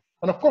improving.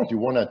 And of course, you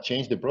want to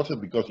change the process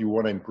because you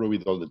want to improve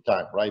it all the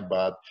time, right?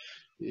 But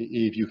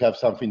if you have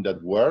something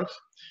that works,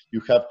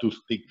 you have to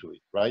stick to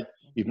it, right?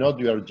 If not,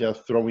 you are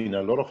just throwing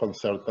a lot of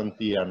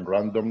uncertainty and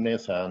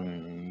randomness,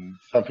 and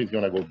something's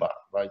gonna go bad,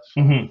 right?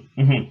 So,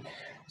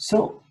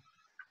 So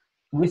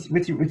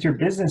with your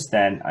business,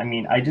 then, I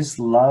mean, I just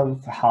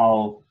love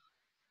how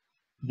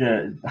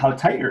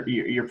tight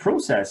your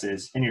process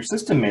is and your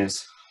system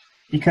is,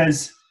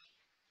 because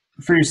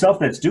for yourself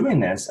that's doing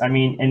this, I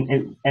mean,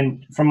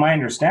 and from my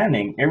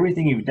understanding,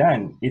 everything you've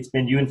done, it's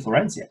been you and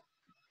Florencia.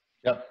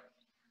 yeah.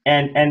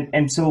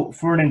 And so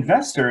for an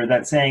investor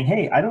that's saying,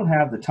 hey, I don't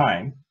have the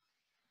time,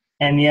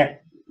 and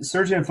yet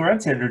Sergio and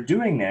Florencia are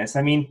doing this,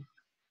 I mean,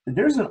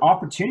 there's an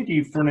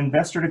opportunity for an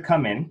investor to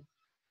come in,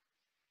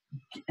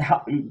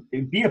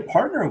 be a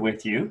partner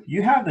with you.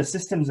 You have the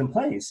systems in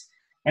place,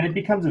 and it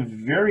becomes a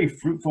very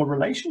fruitful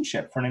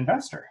relationship for an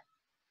investor.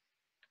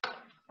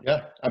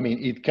 Yeah, I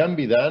mean, it can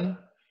be done.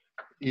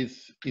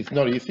 It's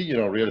not easy, you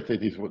know. Real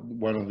estate is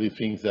one of the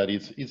things that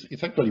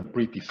it's actually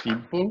pretty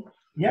simple,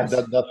 Yes. but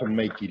that doesn't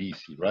make it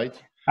easy, right?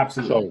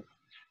 Absolutely. So,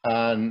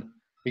 and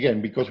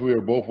again, because we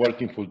were both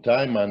working full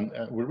time, and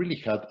we really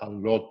had a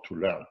lot to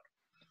learn,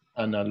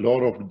 and a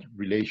lot of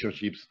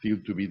relationships still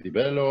to be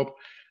developed,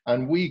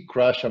 and we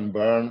crash and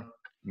burn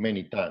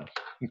many times.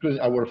 Including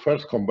our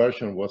first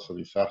conversion was a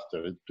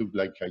disaster. It took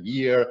like a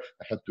year.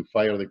 I had to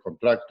fire the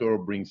contractor,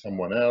 bring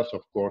someone else.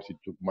 Of course, it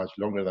took much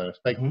longer than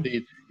expected.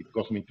 It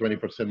cost me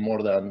 20%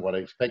 more than what I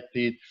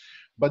expected,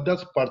 but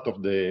that's part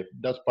of the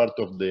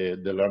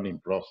learning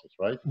process,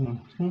 right?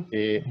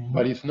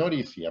 But it's not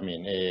easy. I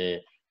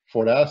mean,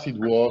 for us, it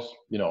was,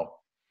 you know,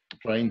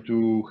 trying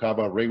to have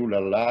a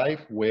regular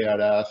life,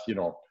 whereas, you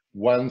know,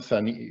 once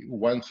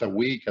a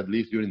week, at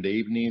least during the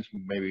evenings,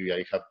 maybe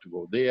I have to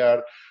go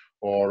there,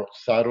 or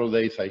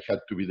Saturdays I had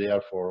to be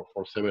there for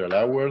several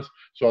hours.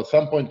 So at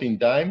some point in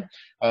time,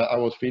 I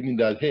was feeling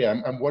that, hey,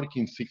 I'm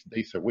working 6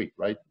 days a week,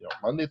 right? You know,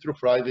 Monday through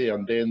Friday,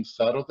 and then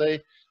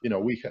Saturday. You know,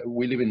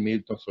 we live in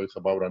Milton, so it's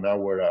about an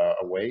hour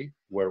away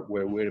where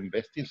we're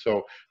investing.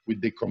 So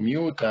with the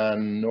commute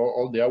and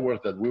all the hours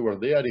that we were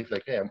there, it's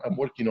like, hey, I'm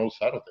working all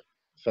Saturday.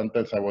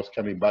 Sometimes I was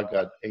coming back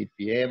at 8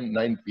 p.m.,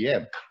 9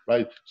 p.m.,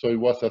 right? So it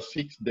was a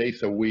 6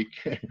 days a week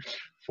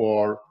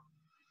for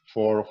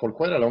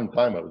quite a long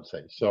time, I would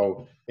say.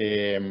 So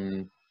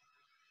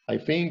I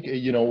think,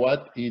 you know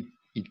what, it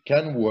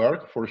can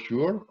work for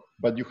sure,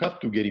 but you have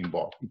to get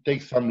involved. It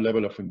takes some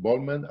level of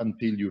involvement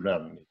until you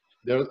learn it.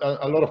 There are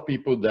a lot of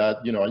people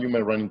that, you know, you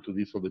may run into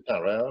this all the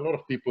time, right? A lot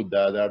of people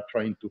that are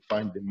trying to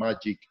find the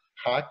magic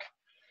hack,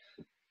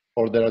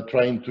 or that are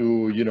trying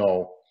to, you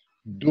know,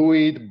 do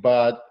it,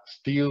 but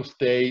still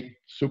stay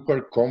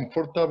super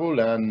comfortable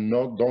and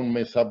don't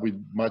mess up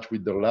much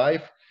with their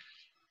life.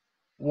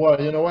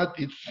 Well, you know what?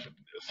 It's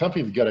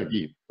something's gotta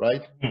give,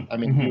 right? I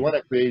mean, you want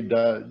to create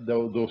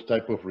those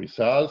type of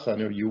results,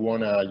 and if you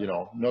want to, you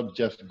know, not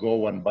just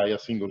go and buy a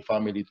single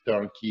family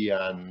turnkey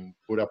and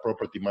put a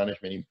property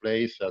management in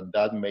place, and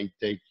that may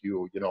take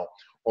you, you know,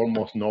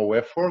 almost no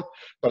effort,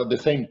 but at the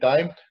same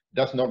time,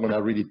 that's not going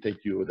to really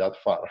take you that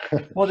far.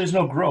 Well, there's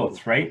no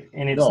growth, right?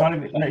 And it's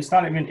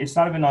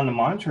not even on the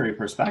monetary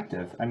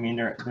perspective. I mean,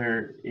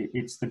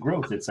 it's the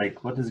growth. It's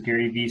like, what does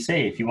Gary Vee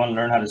say? If you want to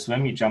learn how to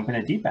swim, you jump in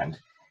a deep end.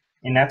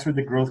 And that's where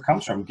the growth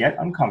comes from. Get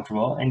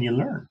uncomfortable and you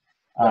learn.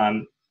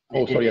 And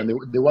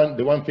the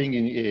one thing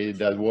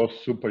that was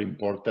super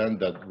important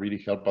that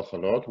really helped us a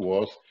lot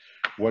was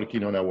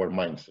working on our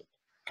mindset.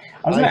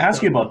 I was going to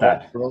ask you about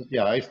that.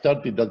 Yeah, I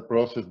started that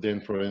process,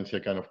 then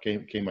Florencia kind of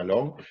came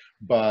along.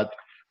 But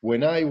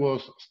when I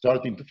was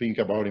starting to think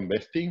about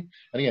investing,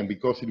 and again,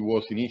 because it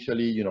was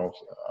initially, you know,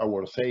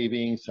 our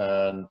savings,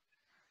 and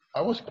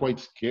I was quite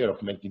scared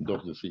of making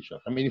those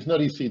decisions. I mean, it's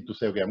not easy to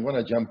say, okay, I'm going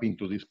to jump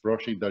into this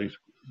project that is,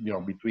 you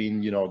know,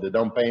 between, you know, the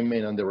down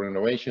payment and the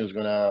renovation is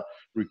going to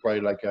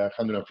require like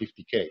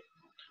 $150K.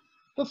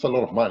 That's a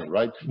lot of money,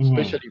 right?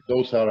 Especially if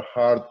those are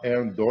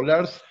hard-earned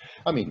dollars.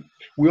 I mean,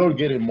 we all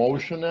get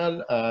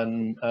emotional,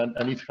 and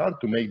it's hard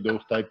to make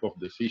those type of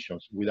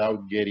decisions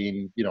without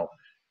getting, you know,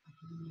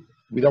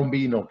 without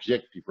being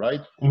objective,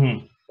 right?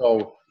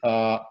 So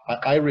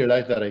I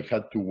realized that I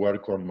had to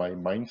work on my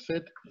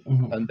mindset,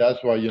 and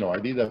that's why, you know, I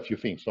did a few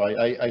things. So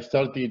I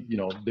started, you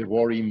know,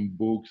 devouring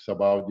books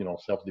about, you know,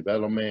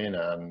 self-development,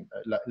 and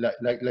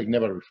like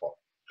never before.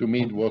 To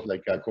me, it was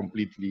like a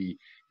completely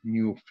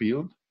new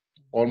field,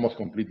 almost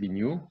completely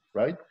new,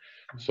 right?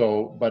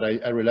 So, but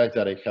I realized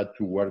that I had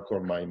to work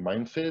on my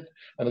mindset,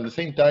 and at the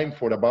same time,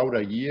 for about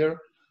a year,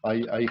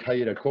 I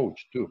hired a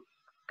coach too.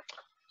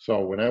 So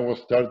when I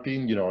was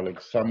starting, you know, like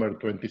summer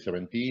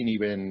 2017,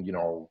 even, you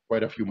know,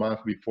 quite a few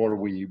months before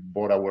we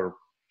bought our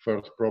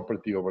first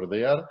property over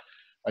there,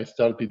 I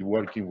started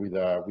working with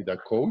a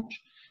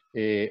coach,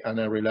 and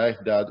I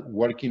realized that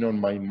working on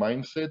my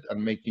mindset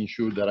and making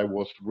sure that I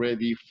was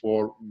ready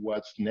for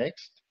what's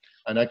next,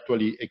 and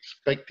actually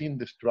expecting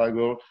the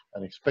struggle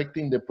and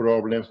expecting the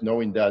problems,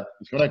 knowing that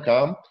it's gonna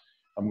come.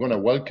 I'm gonna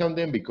welcome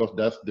them because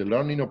that's the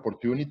learning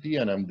opportunity,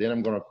 and then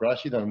I'm gonna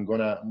crush it, and I'm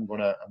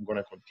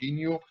gonna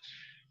continue.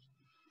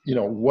 You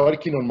know,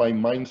 working on my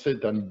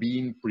mindset and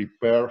being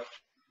prepared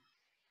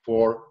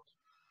for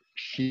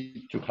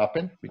shit to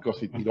happen, because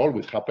it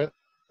always happens,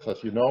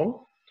 as you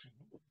know.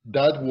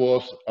 That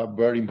was a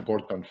very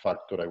important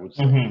factor, I would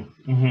say.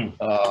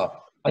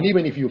 And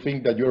even if you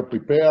think that you're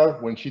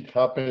prepared, when shit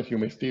happens, you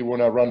may still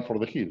want to run for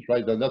the hills,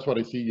 right? And that's what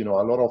I see, you know,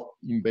 a lot of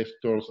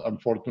investors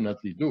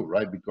unfortunately do,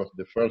 right? Because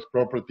the first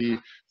property,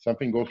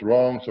 something goes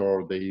wrong,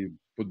 or they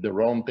put the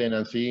wrong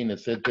tenancy in,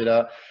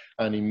 etc.,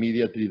 and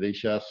immediately they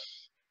just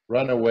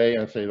run away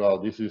and say, well,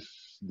 this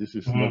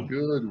is not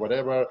good,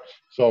 whatever.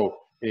 So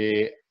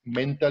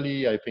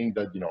mentally, I think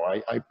that, you know,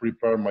 I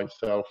prepare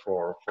myself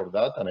for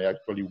that, and I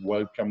actually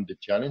welcome the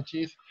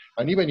challenges.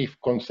 And even if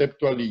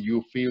conceptually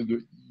you feel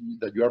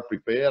that you are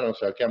prepared and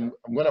say, okay, I'm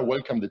going to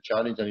welcome the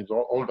challenge, and it's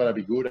all going to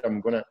be good.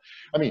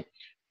 I mean,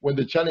 when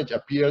the challenge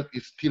appears,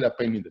 it's still a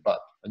pain in the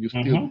butt, and you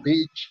still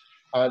bitch,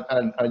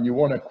 and you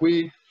want to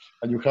quit,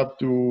 and you have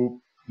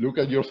to look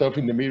at yourself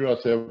in the mirror and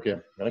say, okay,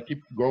 I'm going to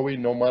keep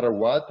going no matter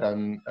what,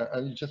 and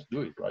you just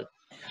do it, right?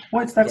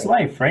 Well, that's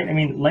life, right? I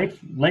mean,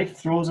 life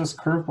throws us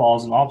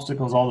curveballs and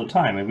obstacles all the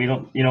time, and we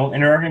don't, you know,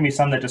 and there are going to be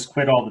some that just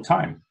quit all the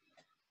time.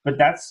 But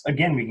that's,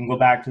 again, we can go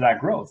back to that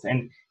growth.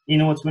 And you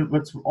know,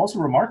 what's also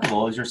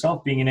remarkable is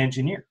yourself being an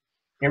engineer.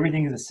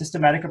 Everything is a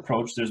systematic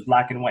approach. There's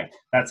black and white.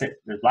 That's it.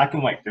 There's black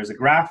and white. There's a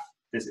graph.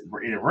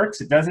 It works.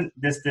 It doesn't.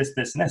 This, and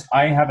this.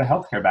 I have a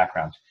healthcare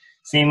background.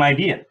 Same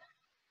idea.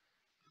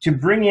 To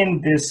bring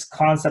in this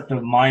concept of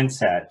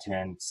mindset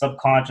and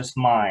subconscious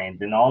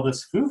mind and all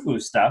this foo-foo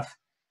stuff,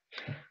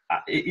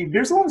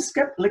 there's a lot of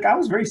like, I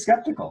was very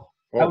skeptical.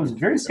 I was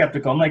very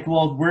skeptical. I'm like,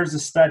 well, where's the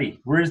study?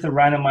 Where's the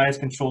randomized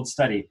controlled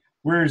study?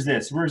 Where's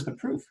this? Where's the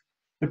proof?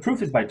 The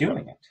proof is by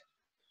doing it.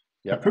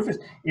 The proof is,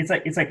 it's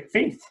like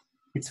faith.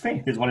 It's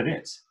faith is what it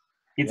is.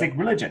 It's like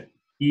religion.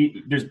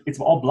 It's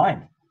all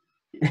blind,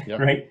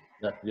 right?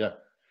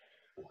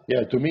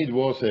 Yeah, to me it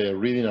was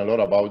reading a lot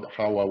about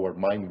how our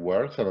mind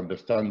works and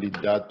understanding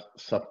that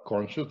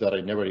subconscious that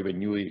I never even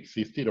knew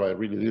existed, or I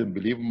really didn't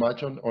believe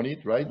much on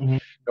it, right?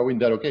 Knowing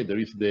that, okay, there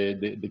is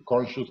the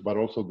conscious, but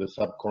also the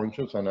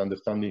subconscious, and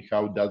understanding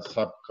how that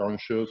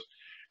subconscious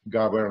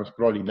governs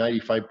probably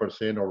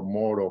 95% or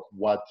more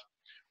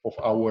of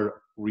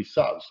our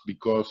results,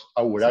 because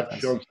our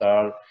actions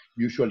are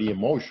usually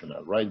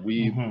emotional, right?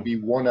 We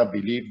want to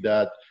believe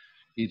that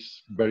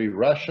it's very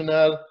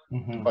rational,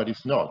 but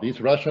it's not. It's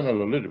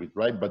rational a little bit,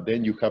 right? But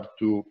then you have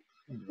to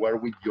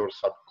work with your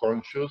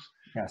subconscious,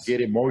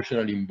 get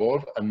emotionally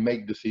involved, and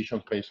make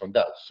decisions based on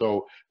that.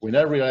 So when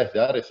I realized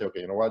that, I said, okay,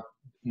 you know what?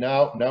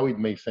 Now it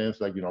makes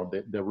sense, like, you know,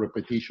 the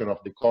repetition of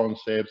the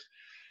concepts,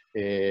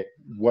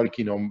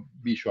 working on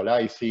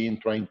visualizing,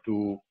 trying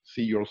to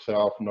see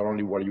yourself not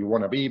only where you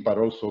want to be, but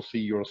also see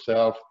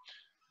yourself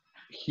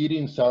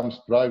hitting some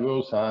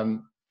struggles and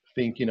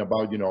thinking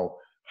about, you know,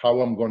 how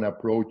I'm going to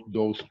approach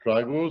those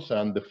struggles,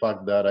 and the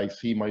fact that I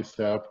see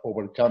myself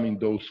overcoming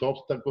those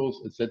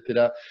obstacles,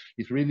 etc.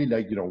 It's really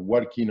like, you know,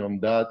 working on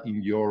that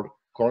in your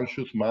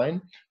conscious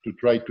mind to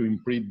try to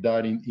imprint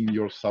that in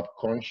your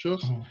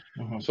subconscious,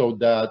 so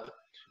that,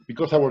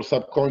 because our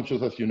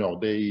subconscious, as you know,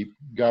 they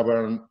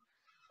govern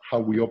how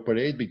we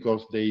operate,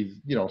 because they,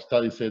 you know,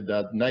 studies said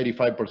that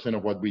 95%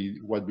 of what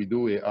we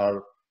do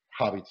are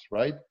habits,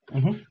 right?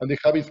 And the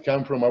habits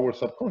come from our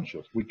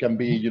subconscious. We can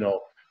be, you know,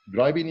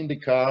 driving in the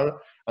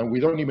car, and we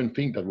don't even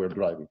think that we're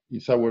driving.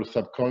 It's our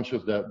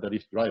subconscious that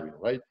is driving,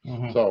 right?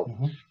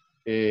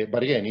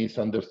 But again, it's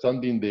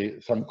understanding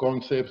some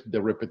concepts,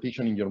 the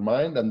repetition in your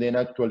mind, and then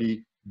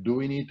actually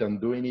doing it and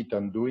doing it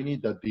and doing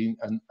it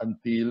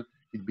until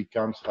it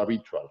becomes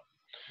habitual.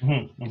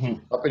 Is it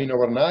happening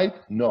overnight?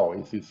 No.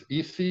 Is it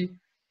easy?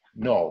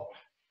 No.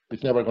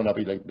 It's never going to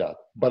be like that.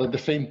 But at the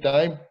same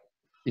time,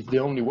 it's the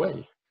only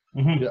way.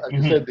 As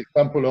you said, the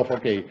example of,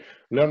 okay,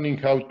 learning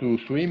how to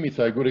swim is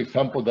a good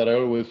example that I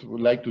always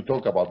like to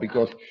talk about,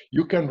 because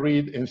you can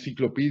read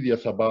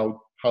encyclopedias about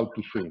how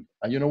to swim,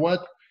 and you know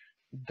what?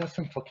 It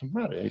doesn't fucking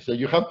matter. So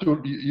you have to,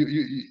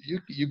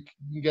 you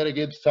gotta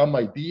get some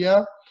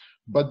idea,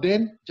 but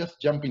then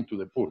just jump into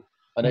the pool.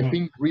 And I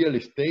think real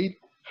estate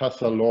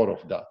has a lot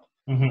of that.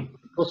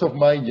 Because of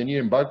my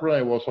engineering background,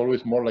 I was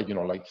always more like, you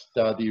know, like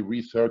study,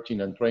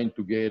 researching, and trying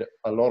to get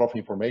a lot of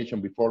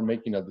information before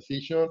making a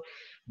decision.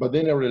 But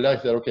then I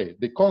realized that, okay,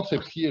 the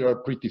concepts here are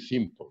pretty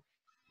simple.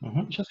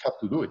 You just have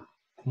to do it.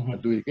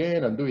 And do it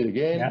again and do it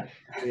again.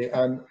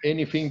 And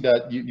anything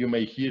that you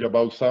may hear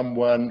about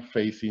someone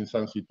facing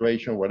some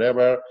situation,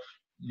 whatever,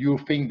 you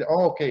think, that,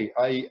 oh, okay,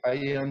 I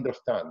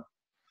understand.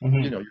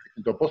 You know,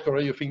 the post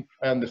already, you think,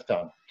 I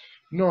understand.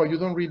 No, you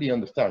don't really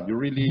understand. You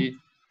really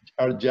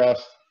are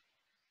just,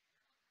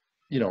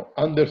 you know,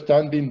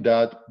 understanding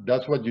that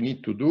that's what you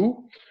need to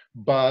do,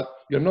 but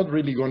you're not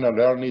really going to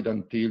learn it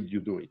until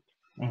you do it.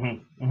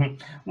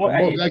 Well,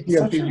 most likely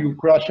until you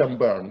crash and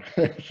burn.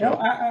 So,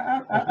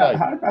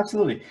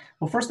 absolutely.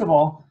 Well, first of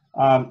all,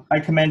 I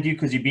commend you,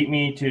 because you beat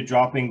me to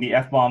dropping the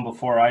F-bomb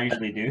before I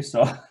usually do.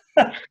 So,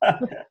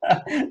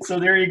 so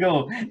there you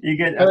go. You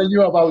get. I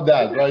knew about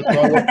that, right?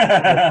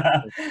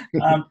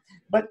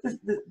 But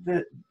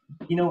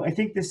you know, I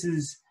think this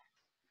is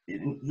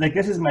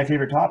my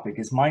favorite topic,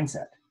 is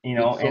mindset. you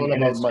know, It's all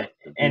about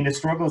mindset. and the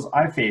struggles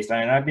I faced,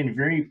 and I've been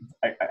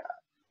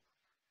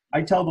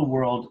I tell the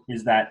world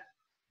is that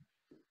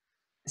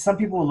some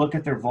people will look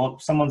at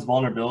someone's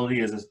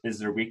vulnerability as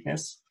their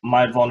weakness.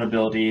 My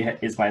vulnerability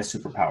is my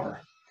superpower.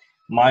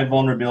 My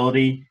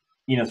vulnerability,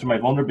 you know, through my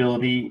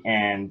vulnerability,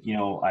 and you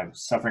know, I'm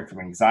suffering from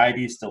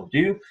anxiety, still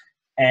do,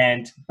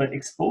 but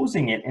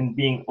exposing it and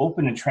being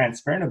open and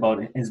transparent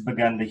about it has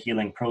begun the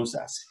healing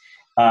process.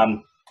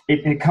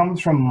 It comes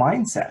from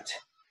mindset.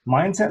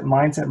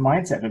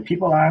 And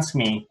people ask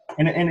me,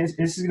 and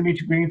this is going to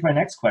be bringing to my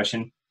next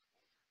question,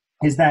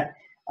 is that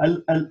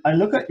I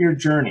look at your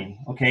journey,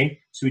 okay?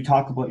 So we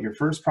talk about your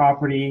first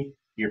property,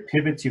 your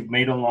pivots you've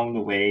made along the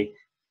way,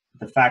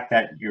 the fact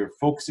that you're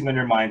focusing on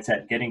your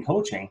mindset, getting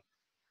coaching.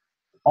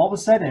 All of a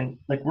sudden,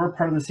 like, we're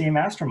part of the same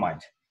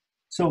mastermind.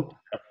 So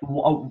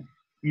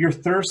your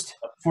thirst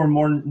for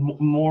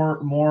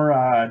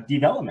more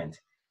development.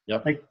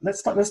 Yep. Like,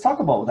 let's talk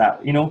about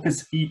that, you know,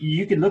 because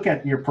you could look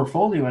at your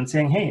portfolio and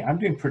saying, hey, I'm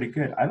doing pretty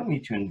good. I don't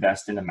need to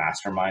invest in a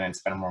mastermind and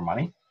spend more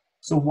money.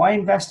 So why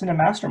invest in a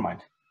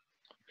mastermind?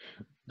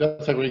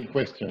 That's a great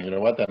question. You know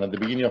what? And at the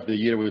beginning of the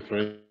year, we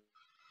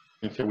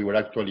were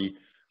actually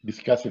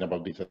discussing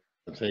about this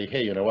and say,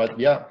 hey, you know what?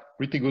 Yeah,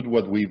 pretty good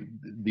what we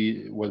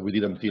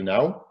did until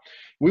now.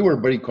 We were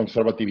very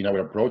conservative in our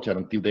approach, and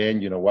until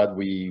then, you know what?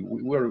 We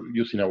were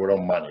using our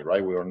own money,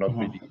 right? We were not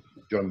really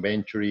joint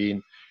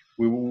venturing.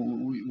 We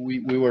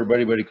were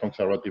very, very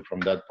conservative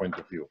from that point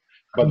of view.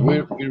 But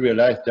we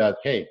realized that,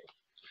 hey,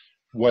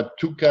 what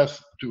took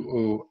us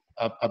to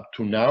up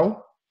to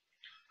now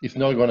is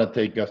not going to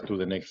take us to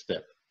the next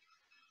step.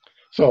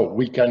 So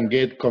we can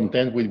get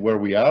content with where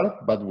we are,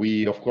 but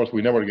of course,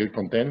 we never get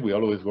content. We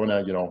always want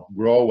to, you know,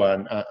 grow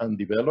and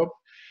develop.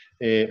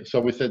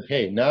 So we said,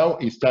 hey, now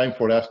it's time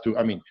for us to,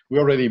 I mean, we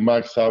already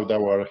maxed out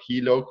our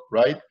HELOC,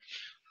 right?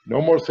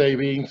 No more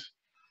savings.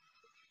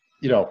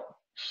 You know,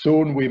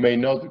 soon we may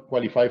not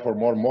qualify for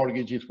more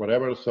mortgages,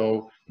 whatever.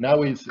 So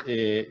now it's,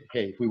 hey,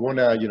 if we want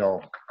to, you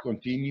know,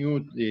 continue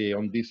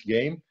on this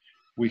game,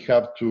 we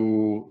have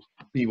to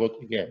pivot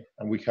again,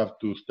 and we have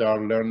to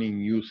start learning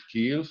new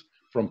skills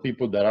from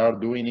people that are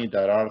doing it,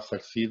 that are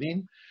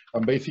succeeding,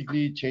 and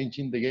basically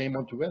changing the game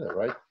altogether,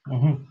 right?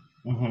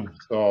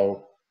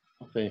 So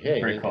say,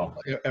 hey, cool.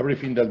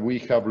 Everything that we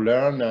have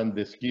learned and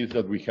the skills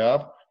that we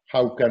have,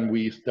 how can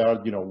we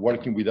start, you know,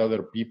 working with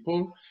other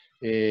people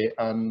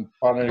and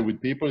partnering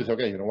with people? Is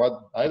okay, you know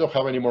what? I don't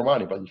have any more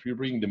money, but if you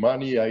bring the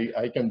money,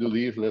 I can do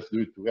this. Let's do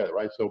it together,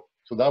 right? So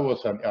that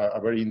was a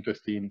very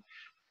interesting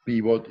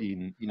pivot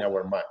in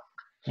our mind.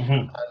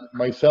 And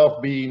myself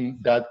being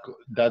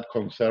that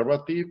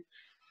conservative,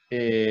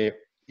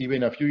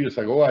 even a few years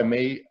ago, I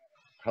may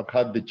have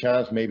had the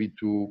chance maybe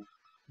to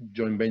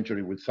join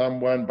venture with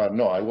someone, but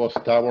no, I was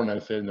stubborn. I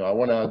said, no, I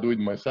want to do it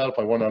myself.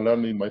 I want to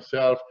learn it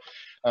myself.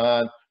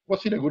 And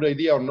was it a good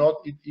idea or not?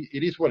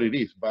 It is what it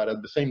is. But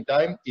at the same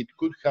time, it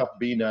could have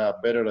been a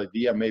better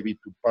idea maybe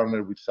to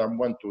partner with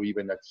someone to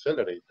even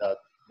accelerate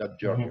that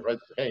journey, right?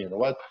 Hey, you know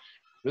what?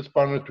 Let's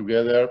partner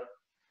together.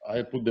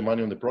 I put the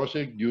money on the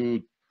project.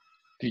 You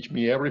teach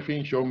me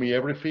everything, show me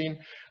everything,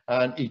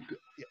 and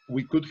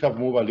we could have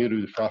moved a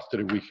little bit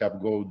faster if we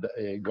have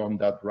gone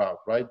that route,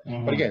 right?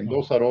 But again,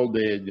 those are all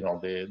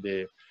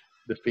the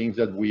things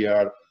that we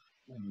are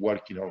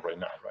working on right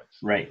now, right?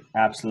 Right,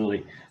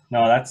 absolutely.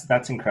 No,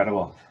 that's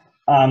incredible.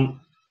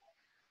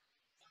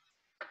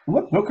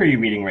 What book are you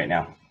reading right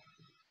now?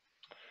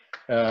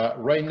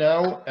 Right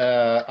now,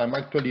 I'm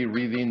actually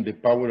reading The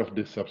Power of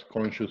the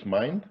Subconscious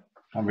Mind.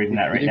 I'm reading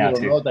that right now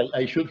too. Not,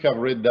 I should have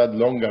read that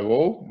long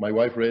ago. My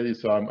wife read it,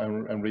 so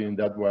I'm reading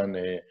that one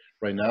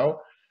right now.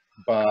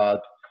 But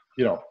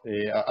you know,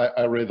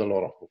 I read a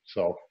lot of books.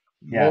 So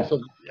yeah,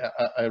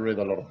 I read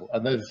a lot of books.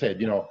 And as I said,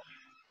 you know,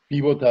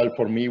 pivotal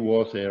for me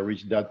was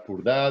Rich Dad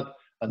Poor Dad,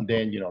 and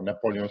then, you know,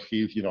 Napoleon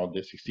Hill's, you know,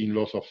 the 16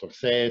 Laws of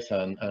Success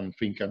and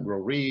Think and Grow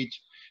Rich.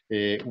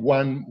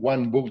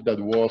 One book that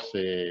was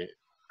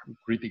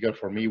critical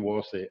for me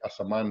was As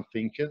a Man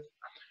Thinketh,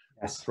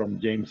 from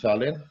James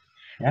Allen.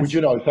 Yes. Which,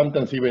 you know,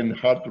 sometimes even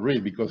hard to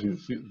read because it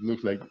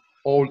looks like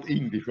old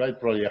English, right?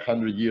 Probably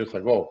 100 years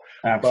ago.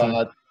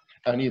 Absolutely.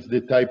 And it's the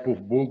type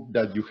of book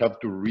that you have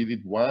to read it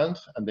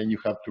once and then you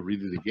have to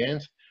read it again.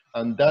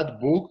 And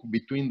that book,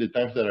 between the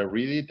times that I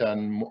read it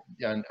and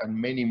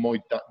many more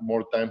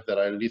times that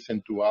I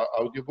listen to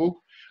audiobook,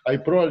 I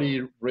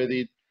probably read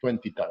it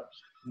 20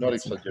 times. Not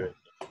exaggerating.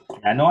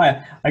 I know,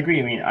 I agree.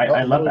 I mean,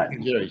 I love that.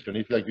 Exaggeration.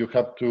 It's like you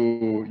have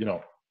to, you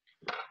know,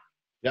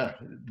 yeah,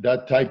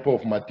 that type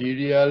of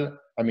material.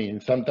 I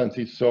mean, sometimes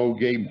it's so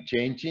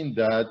game-changing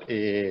that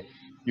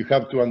you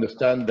have to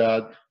understand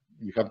that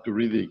you have to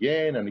read it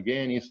again and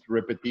again. It's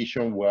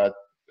repetition what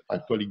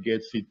actually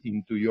gets it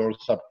into your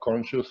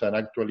subconscious and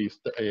actually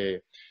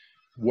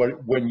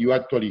when you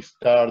actually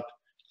start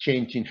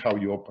changing how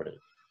you operate.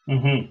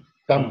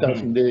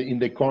 Sometimes in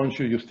the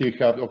conscious you still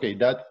have, okay,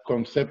 that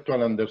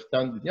conceptual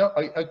understanding. Yeah,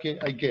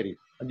 I get it,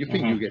 and you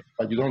think you get it,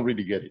 but you don't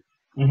really get it.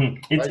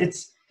 Right?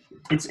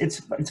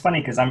 It's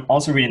funny because I'm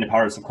also reading The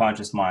Power of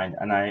Subconscious Mind,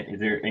 and I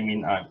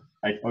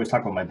always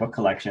talk about my book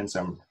collection,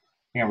 so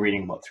think I'm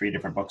reading about 3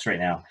 different books right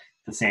now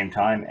at the same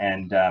time.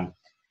 And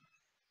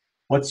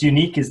what's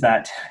unique is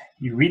that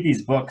you read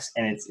these books,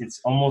 and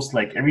it's almost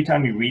like every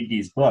time you read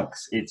these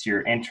books, it's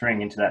you're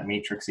entering into that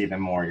matrix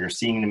even more. You're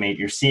seeing the mate.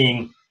 You're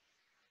seeing,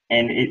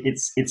 and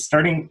it's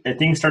starting.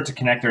 Things start to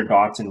connect their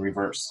dots in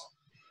reverse.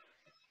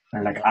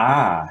 They're like,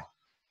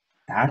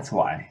 that's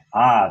why.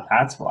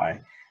 That's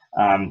why.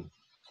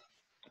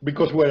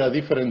 Because we're a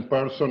different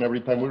person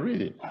every time we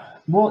read it.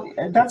 Well,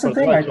 that's the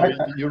thing. Right? So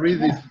you read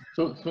this,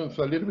 so it's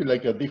a little bit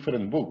like a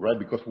different book, right?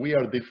 Because we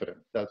are different.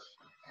 That's.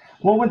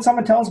 Well, when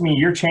someone tells me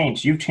you're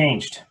changed, you've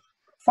changed.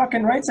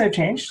 Fucking rights, I've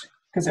changed.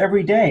 Because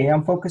every day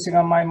I'm focusing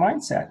on my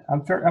mindset.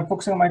 I'm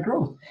focusing on my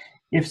growth.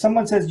 If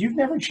someone says you've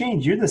never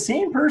changed, you're the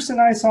same person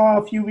I saw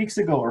a few weeks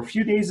ago, or a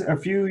few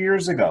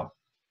years ago,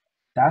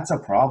 that's a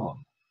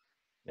problem.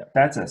 Yeah.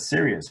 That's a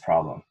serious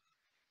problem.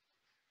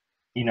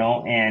 You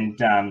know, and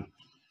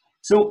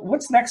so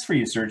what's next for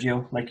you,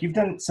 Sergio? Like, you've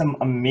done some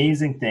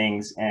amazing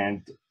things,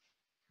 and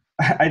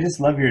I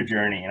just love your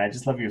journey, and I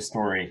just love your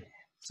story.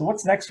 So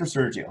what's next for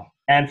Sergio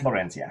and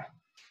Florencia?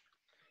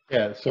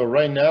 Yeah. So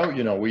right now,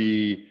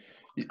 we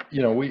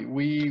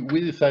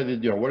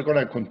decided, we're going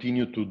to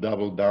continue to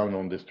double down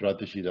on the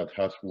strategy that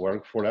has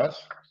worked for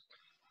us.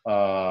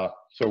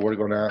 So we're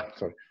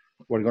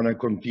gonna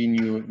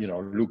continue,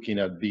 looking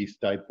at this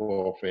type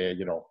of,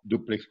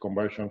 duplex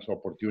conversions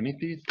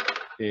opportunities.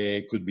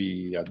 It could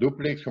be a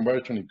duplex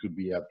conversion, it could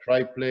be a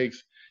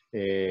triplex,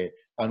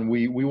 and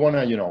we want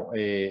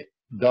to,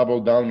 double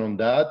down on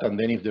that. And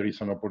then if there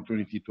is an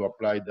opportunity to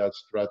apply that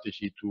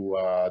strategy to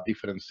a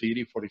different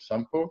city, for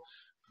example,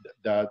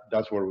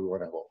 that's where we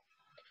want to go.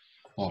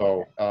 Cool.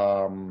 So,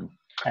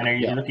 and are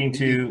you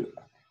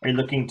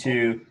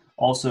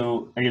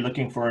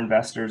looking for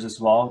investors as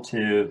well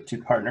to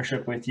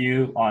partnership with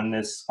you on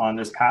this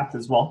path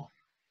as well?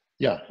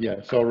 Yeah.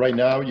 So right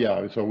now,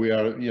 so we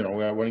are,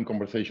 we're in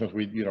conversations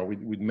with,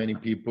 with many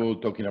people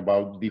talking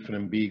about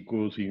different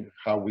vehicles,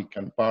 how we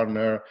can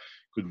partner.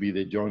 Could be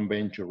the joint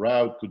venture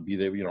route, could be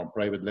the,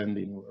 private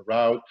lending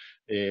route.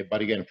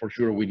 But again, for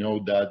sure, we know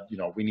that,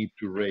 we need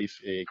to raise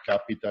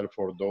capital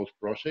for those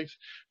projects.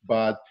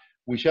 But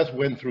we just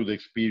went through the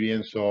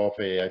experience of,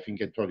 I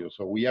think I told you.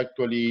 So we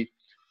actually,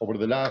 over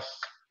the last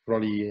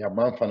probably a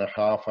month and a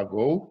half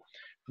ago,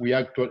 we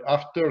actually,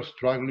 after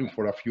struggling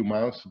for a few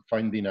months,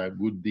 finding a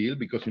good deal,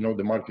 because,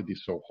 the market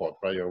is so hot,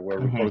 right? We're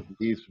recording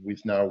this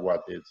with now,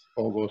 it's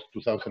August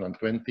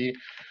 2020.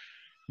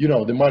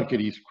 The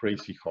market is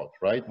crazy hot,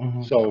 right?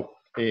 So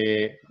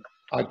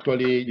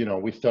actually,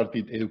 we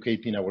started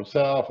educating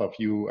ourselves a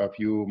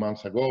few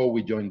months ago.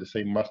 We joined the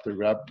same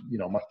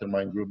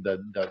mastermind group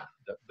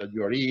that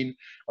you are in,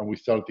 and we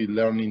started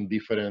learning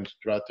different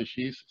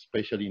strategies,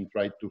 especially in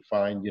trying to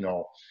find,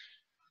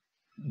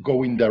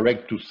 going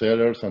direct to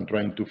sellers and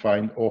trying to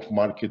find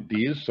off-market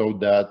deals, so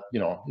that,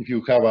 if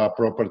you have a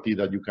property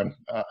that you can,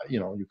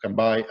 you can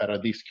buy at a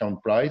discount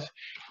price,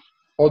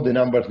 all the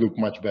numbers look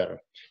much better.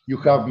 You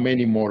have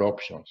many more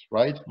options,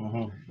 right?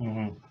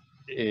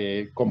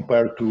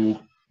 Compared to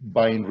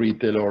buying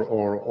retail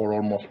or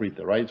almost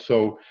retail, right?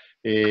 So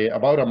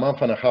about a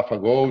month and a half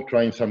ago,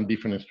 trying some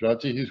different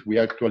strategies, we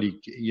actually,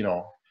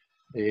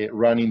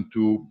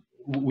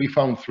 we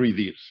found 3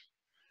 deals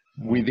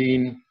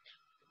within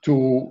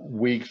 2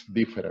 weeks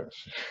difference.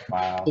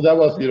 Wow. So that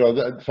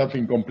was,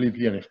 something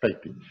completely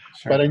unexpected.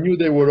 Sure. But I knew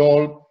they were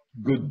all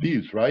good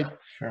deals, right?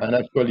 Sure. And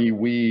actually,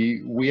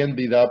 we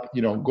ended up,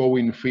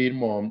 going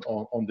firm on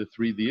the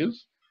 3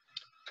 deals.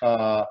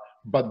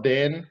 But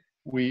then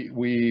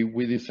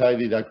we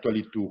decided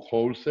actually to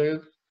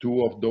wholesale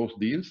 2 of those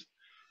deals,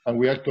 and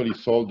we actually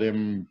sold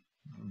them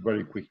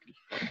very quickly.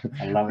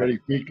 Very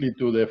quickly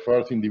to the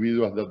first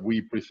individuals that we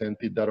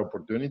presented that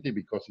opportunity,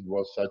 because it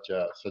was such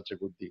a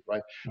good deal,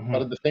 right?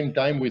 But at the same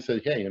time, we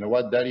said, hey, you know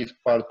what? That is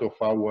part of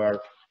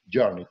our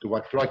journey. To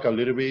backtrack a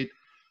little bit,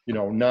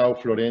 now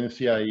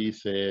Florencia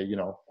is,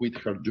 quit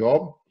her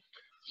job.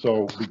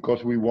 So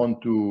because we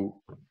want to,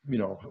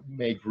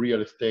 make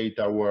real estate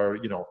our,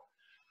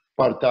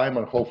 part-time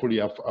and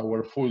hopefully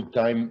our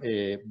full-time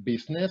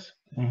business,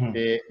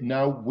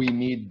 now we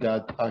need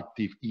that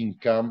active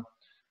income.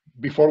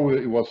 Before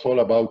it was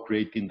all about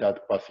creating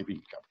that passive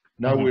income.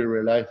 Now we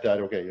realize that,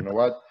 okay, you know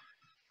what?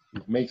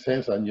 It makes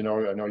sense. And,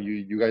 I know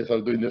you guys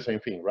are doing the same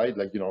thing, right?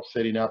 Like,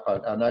 setting up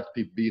an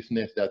active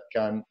business that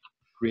can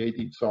create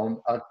its own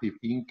active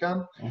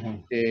income,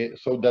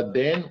 so that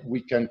then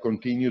we can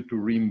continue to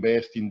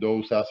reinvest in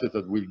those assets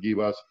that will give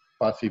us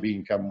passive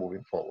income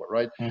moving forward,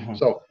 right?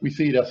 So we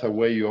see it as a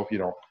way of,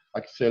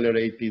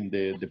 accelerating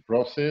the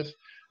process,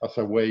 as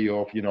a way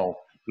of,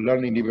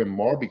 learning even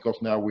more, because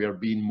now we are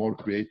being more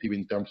creative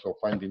in terms of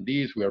finding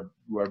these. We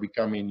are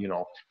becoming,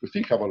 we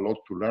still have a lot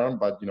to learn,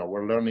 but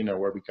we're learning, and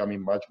we're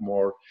becoming much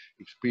more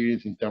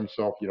experienced in terms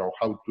of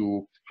how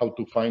to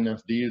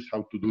finance deals,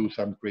 how to do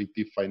some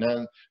creative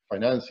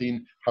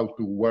financing, how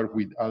to work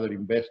with other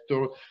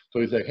investors. So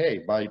it's like,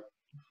 hey, by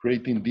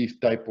creating these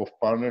type of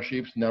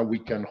partnerships, now we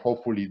can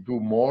hopefully do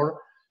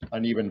more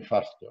and even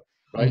faster.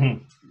 right?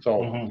 Mm-hmm. So,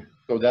 Mm-hmm.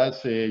 so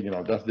that's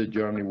that's the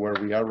journey where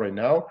we are right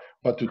now.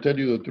 But to tell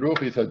you the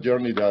truth, it's a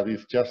journey that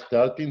is just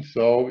starting.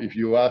 So if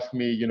you ask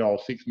me,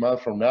 6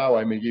 months from now,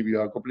 I may give you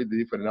a completely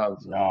different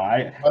answer. No,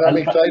 What I'm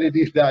excited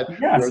is that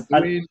yes,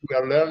 we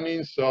are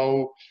learning.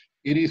 So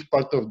it is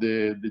part of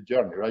the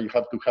journey, right? You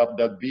have to have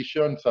that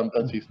vision.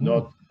 Sometimes it's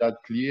not that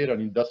clear,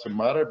 and it doesn't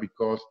matter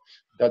because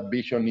that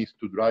vision needs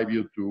to drive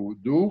you to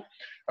do.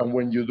 And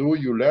when you do,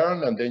 you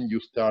learn, and then you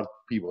start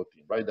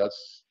pivoting, right?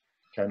 That's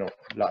kind of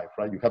life,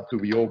 right? You have to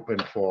be open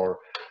for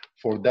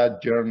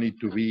that journey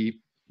to be.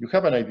 You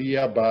have an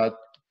idea, but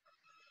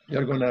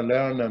you're going to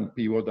learn and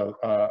pivot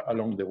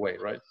along the way,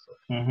 right?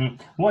 So.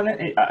 Well,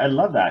 I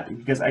love that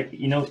because I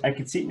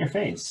could see it in your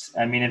face.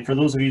 I mean, and for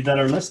those of you that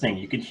are listening,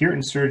 you could hear it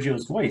in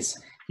Sergio's voice.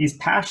 He's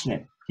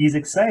passionate. He's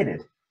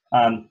excited.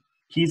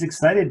 He's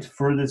excited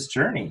for this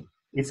journey.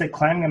 It's like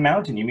climbing a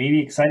mountain. You may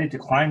be excited to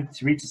climb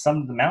to reach the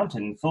summit of the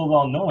mountain, full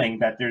well knowing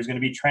that there's going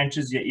to be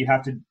trenches that you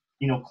have to,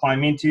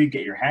 climb into,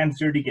 get your hands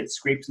dirty, get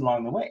scrapes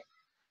along the way.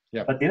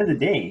 Yeah. But at the end of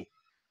the day,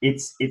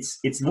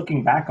 it's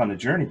looking back on the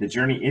journey. The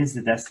journey is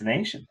the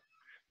destination.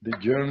 The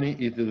journey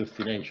is the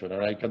destination,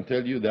 and I can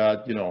tell you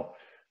that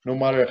no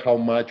matter how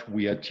much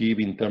we achieve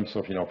in terms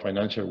of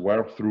financial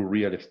wealth through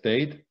real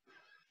estate,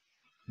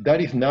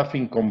 that is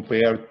nothing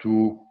compared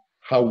to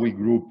how we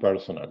grew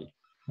personally.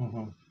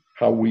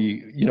 How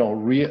we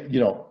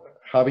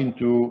having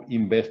to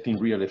invest in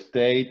real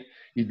estate,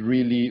 it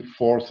really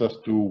forces us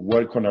to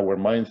work on our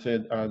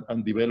mindset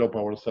and develop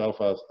ourselves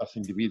as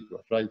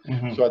individuals, right?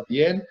 So at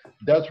the end,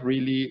 that's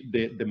really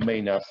the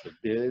main asset.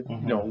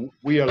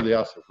 We are the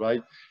asset,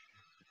 right?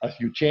 As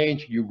you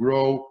change, you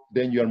grow,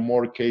 then you are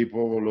more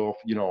capable of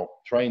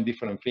trying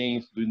different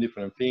things, doing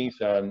different things,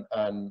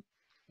 and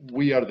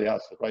we are the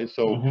asset, right?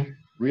 So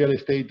real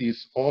estate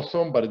is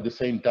awesome, but at the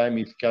same time,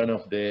 it's kind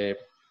of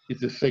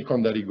it's the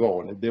secondary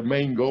goal. The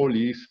main goal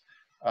is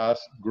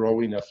us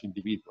growing as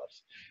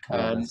individuals,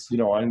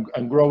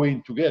 and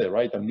growing together,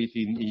 right? And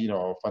meeting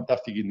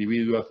fantastic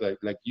individuals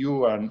like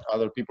you and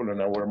other people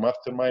in our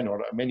mastermind,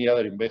 or many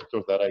other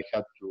investors that I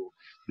had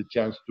the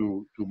chance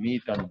to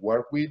meet and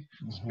work with,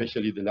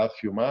 especially the last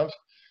few months.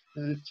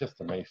 It's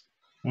just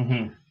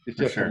amazing. It's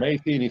just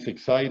amazing. It's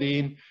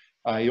exciting.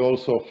 I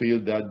also feel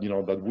that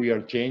that we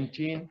are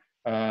changing,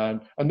 and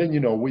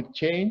then with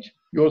change,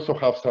 you also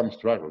have some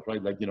struggles,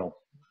 right? Like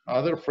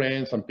other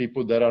friends and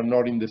people that are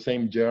not in the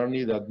same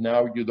journey, that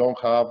now you don't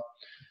have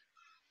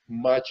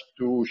much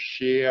to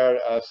share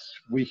as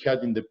we had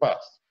in the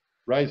past,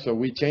 right? So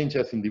we change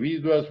as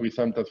individuals. We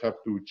sometimes have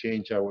to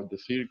change the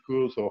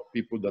circles of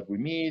people that we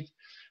meet,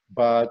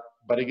 but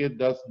again,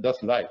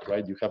 that's life,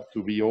 right? You have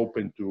to be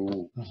open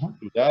to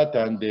that,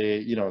 and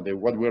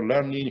what we're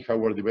learning, how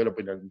we're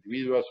developing as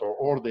individuals,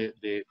 or the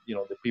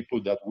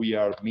people that we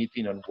are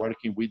meeting and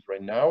working with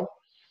right now.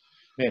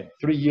 Man,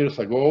 3 years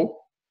ago,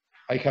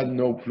 I had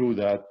no clue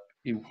that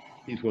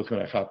it was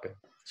going to happen.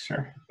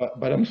 Sure.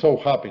 But I'm so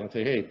happy. I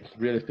say, hey,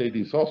 real estate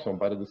is awesome,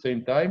 but at the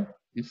same time,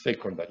 it's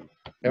secondary.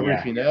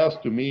 Everything else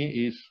to me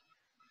is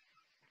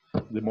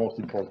the most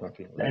important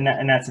thing. Right?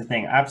 And that's the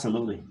thing.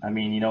 Absolutely. I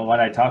mean, when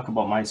I talk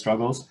about my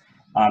struggles,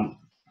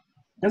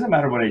 doesn't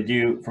matter what I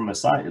do from a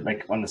side,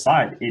 like on the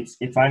side, it's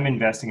if I'm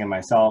investing in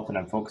myself and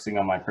I'm focusing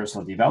on my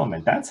personal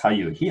development, that's how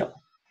you heal.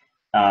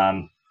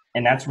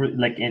 And that's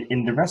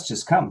and the rest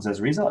just comes as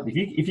a result.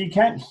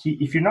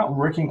 If you're not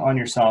working on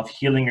yourself,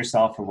 healing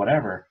yourself or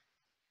whatever,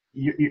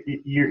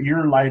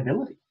 you're a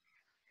liability.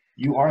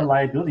 You are a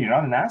liability. You're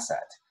not an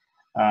asset.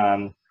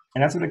 And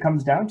that's what it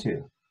comes down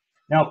to.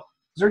 Now,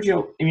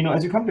 Sergio,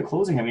 as we come to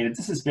closing,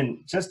 this has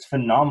been just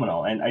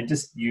phenomenal. And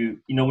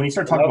when you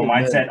start talking about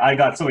mindset, I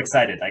got so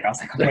excited. Like I was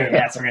like, okay,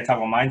 yes, we're going to talk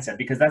about mindset,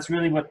 because that's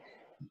really what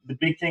the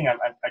big thing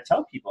I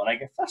tell people, and I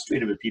get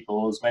frustrated with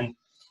people is when,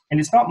 and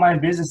it's not my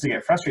business to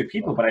get frustrated with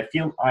people, but I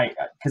feel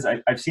because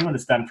I've seen what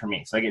it's done for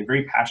me. So I get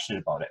very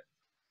passionate about it.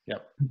 Yeah.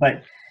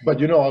 But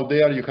out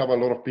there you have a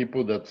lot of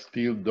people that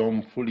still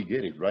don't fully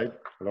get it, right?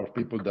 A lot of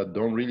people that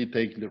don't really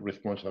take the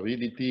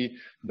responsibility,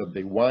 that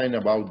they whine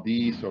about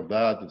this or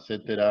that,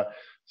 etc.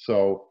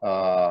 So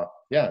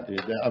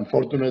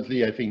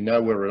unfortunately, I think now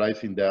we're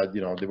realizing that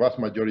the vast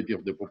majority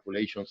of the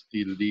population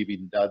still live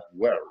in that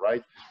world,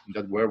 right? In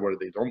that world where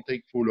they don't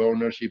take full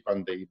ownership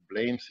and they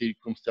blame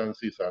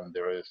circumstances and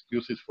there are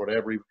excuses for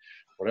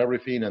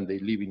everything, and they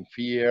live in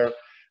fear.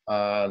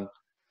 And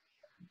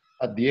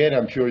at the end,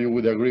 I'm sure you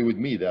would agree with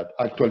me that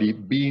actually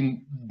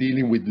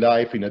dealing with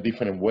life in a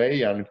different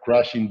way and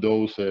crushing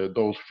those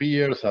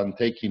fears and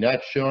taking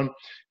action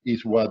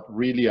is what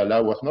really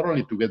allows us not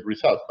only to get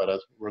results, but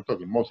as we're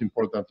talking, most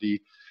importantly,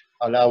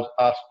 allows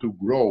us to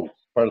grow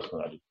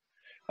personally.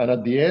 And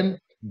at the end,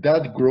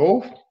 that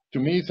growth to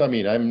me is,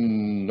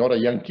 I'm not a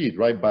young kid,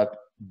 right? But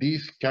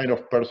this kind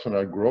of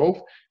personal growth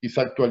is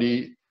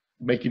actually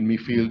making me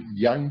feel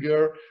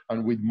younger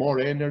and with more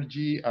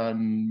energy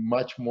and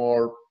much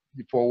more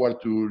forward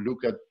to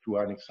look to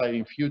an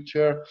exciting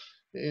future.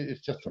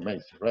 It's just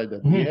amazing, right?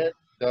 At the end,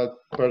 that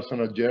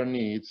personal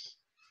journey, it's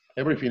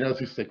everything else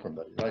is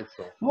secondary, right?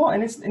 So Well,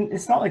 and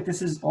it's not like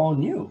this is all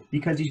new,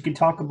 because you could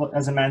talk about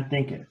As a Man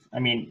Thinketh. I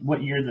mean,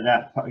 what year did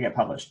that get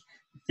published?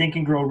 Think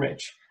and Grow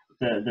Rich,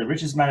 the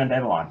richest man in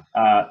Babylon.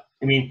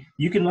 I mean,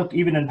 you can look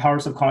even in Power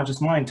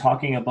Subconscious Mind,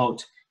 talking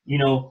about, you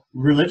know,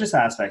 religious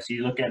aspects.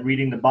 You look at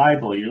reading the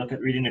Bible, you look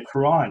at reading the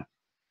Quran.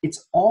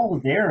 It's all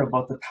there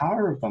about the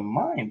power of the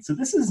mind. So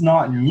this is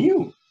not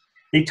new.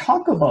 They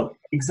talk about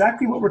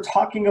exactly what we're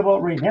talking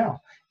about right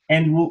now,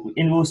 and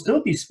will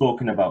still be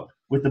spoken about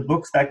with the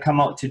books that come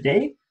out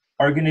today.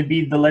 Are going to be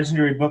the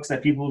legendary books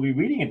that people will be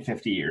reading in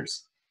 50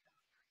 years.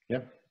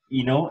 yeah.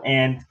 You know,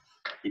 and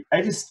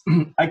I just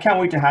I can't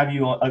wait to have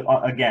you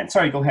again.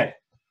 Sorry, go ahead.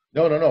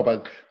 No,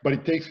 but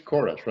it takes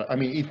courage, right? I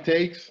mean, it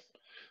takes,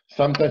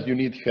 sometimes you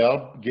need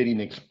help getting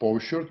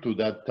exposure to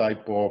that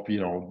type of, you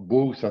know,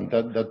 books and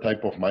that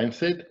type of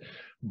mindset.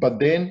 But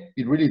then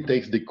it really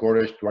takes the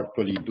courage to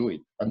actually do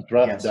it and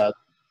trust Yes. that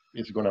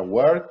it's gonna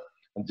work,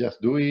 and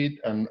just do it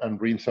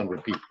and rinse and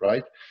repeat,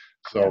 right?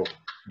 So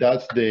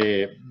that's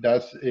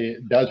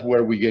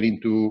where we get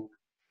into,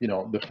 you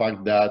know, the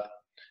fact that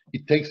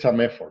it takes some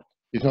effort.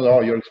 It's not,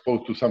 oh, you're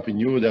exposed to something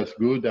new, that's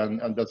good,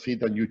 and that's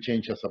it, and you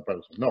change as a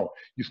person. No,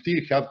 you still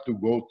have to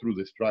go through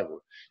the struggle.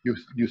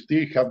 You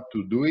still have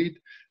to do it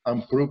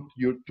and prove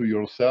to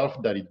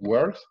yourself that it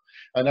works.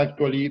 And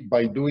actually,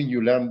 by doing,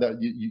 you learn that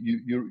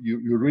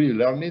you really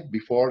learn it.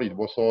 Before, it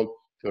was all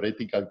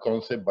theoretical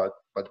concept, but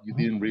you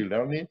didn't really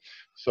learn it.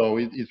 So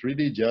it's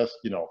really just,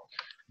 you know,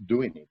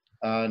 doing it.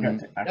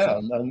 And yeah,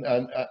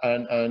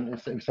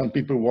 and some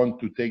people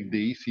want to take the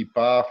easy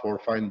path or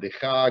find the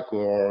hack,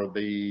 or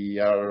they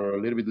are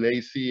a little bit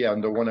lazy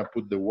and don't want to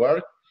put the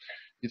work.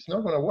 It's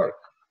not going to work.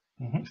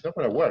 It's not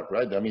going to work,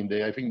 right? I mean,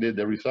 I think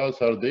the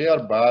results are there,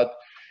 but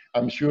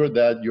I'm sure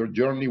that your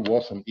journey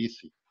wasn't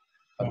easy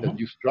and that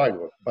you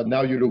struggled. But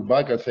now you look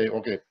back and say,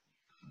 okay,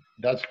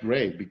 that's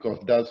great, because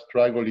that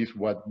struggle is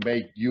what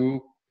made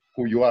you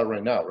who you are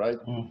right now, right?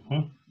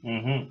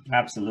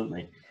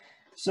 Absolutely.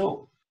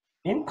 So,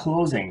 in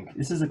closing,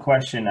 this is a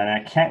question, and I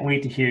can't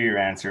wait to hear your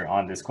answer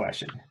on this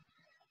question,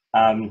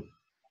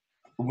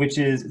 which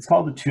is, it's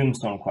called the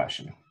tombstone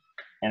question.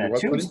 And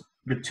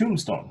the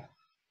tombstone.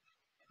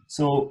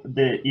 So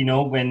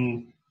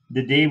when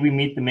the day we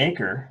meet the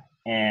Maker,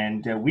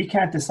 and we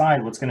can't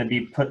decide what's going to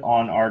be put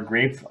on our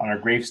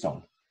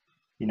gravestone,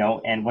 you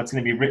know, and what's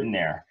going to be written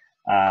there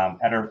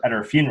at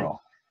our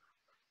funeral.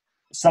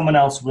 Someone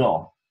else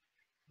will.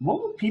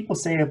 What will people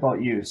say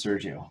about you,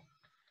 Sergio?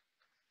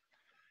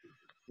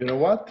 You know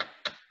what?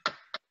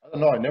 I don't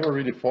know. I never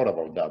really thought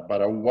about that.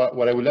 But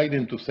what I would like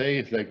them to say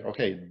is like,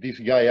 okay, this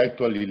guy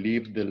actually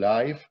lived the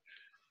life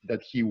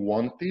that he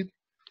wanted.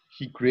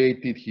 He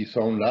created his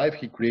own life.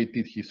 He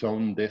created his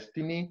own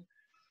destiny.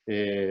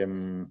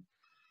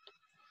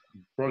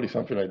 Probably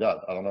something like that.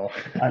 I don't know.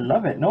 I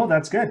love it. No,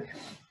 that's good.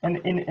 And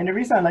the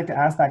reason I like to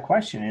ask that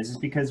question is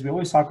because we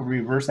always talk about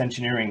reverse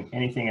engineering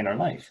anything in our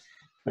life.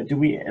 But do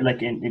we,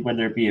 like,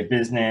 whether it be a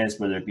business,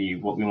 whether it be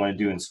what we want to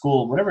do in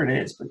school, whatever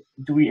it is, but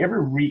do we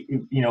ever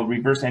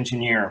reverse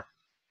engineer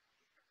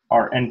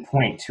our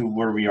endpoint to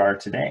where we are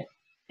today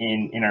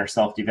in our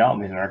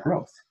self-development and our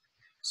growth?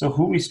 So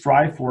who we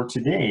strive for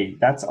today,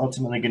 that's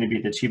ultimately going to be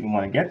the achievement we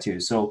want to get to.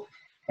 So,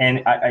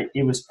 and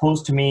it was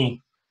posed to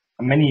me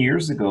many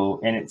years ago,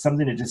 and it's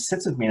something that just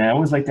sits with me. And I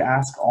always like to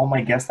ask all my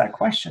guests that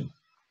question.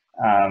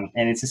 And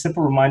it's a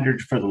simple reminder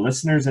for the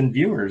listeners and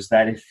viewers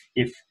that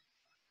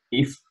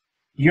if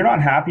you're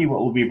not happy what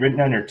will be written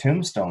on your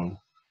tombstone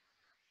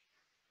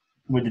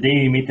with the day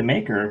you meet the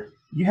Maker,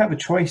 you have a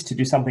choice to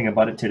do something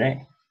about it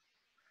today.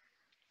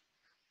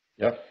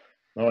 Yeah,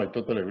 no, I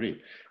totally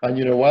agree. And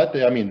you know what?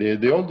 I mean,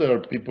 the older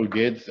people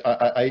get,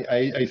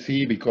 I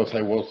see, because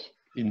I was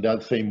in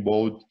that same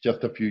boat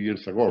just a few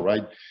years ago,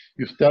 right?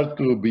 You start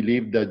to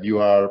believe that you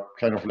are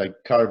kind of like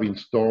carving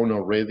stone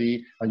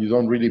already, and you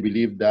don't really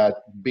believe that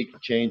big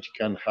change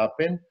can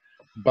happen.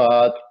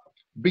 But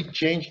big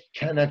change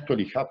can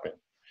actually happen.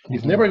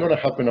 It's never going to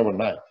happen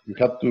overnight. You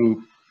have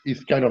to,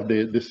 it's kind of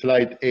the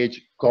slight edge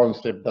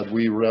concept that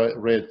we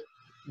read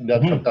in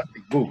that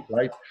fantastic book,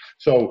 right?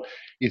 So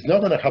it's not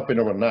going to happen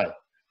overnight,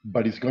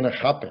 but it's going to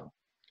happen.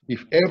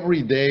 If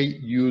every day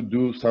you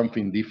do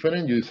something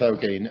different, you say,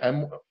 okay,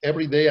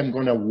 every day I'm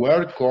going to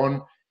work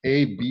on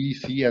A, B,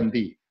 C, and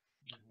D.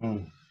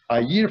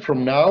 A year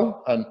from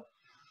now and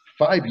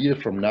 5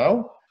 years from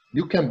now,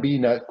 you can be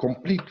in a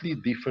completely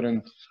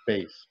different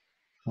space.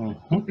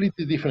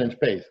 Completely different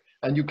space.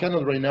 And you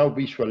cannot right now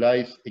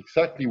visualize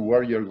exactly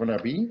where you're going to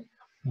be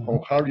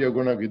or how you're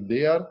going to get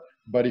there.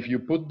 But if you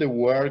put the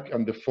work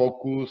and the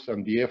focus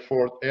and the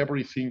effort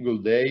every single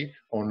day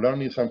on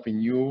learning something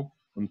new,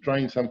 on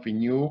trying something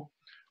new,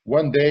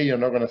 one day you're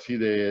not going to see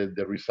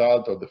the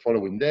result of the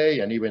following day,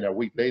 and even a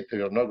week later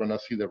you're not going to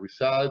see the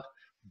result.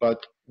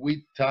 But with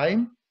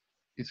time,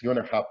 it's going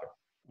to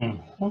happen.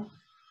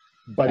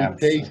 But it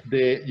takes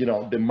the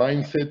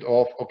mindset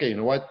of, okay, you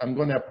know what, I'm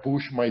going to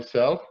push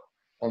myself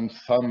on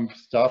some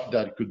stuff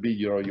that could be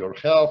your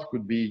health,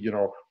 could be,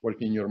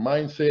 working your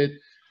mindset,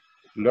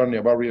 learning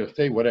about real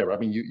estate, whatever. I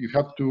mean, you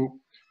have to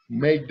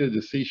make the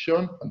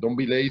decision and don't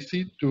be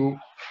lazy to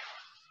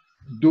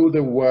do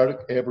the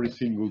work every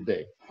single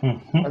day.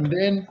 And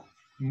then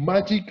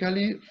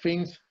magically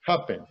things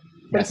happen.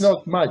 But it's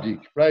not magic,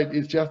 right?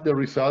 It's just the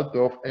result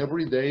of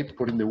every day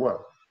putting the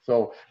work.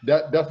 So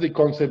that's the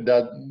concept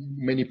that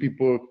many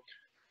people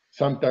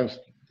sometimes,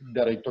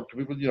 that I talk to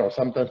people,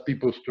 sometimes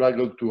people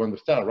struggle to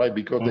understand, right?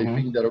 Because they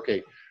think that,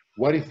 okay,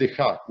 what is the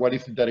hack? What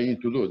is it that I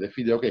need to do? They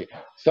feel, okay,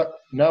 so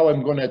now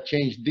I'm going to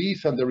change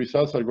this and the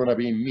results are going to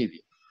be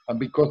immediate. And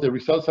because the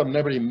results are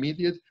never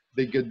immediate,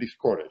 they get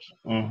discouraged.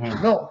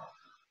 No,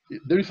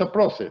 there is a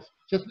process.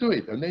 Just do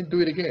it and then do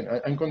it again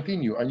and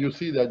continue. And you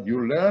see that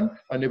you learn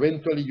and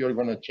eventually you're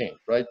going to change,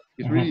 right?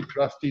 It's really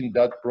trusting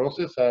that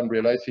process and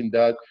realizing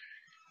that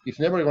it's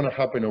never going to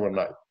happen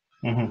overnight,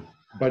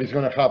 but it's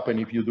going to happen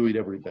if you do it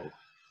every day.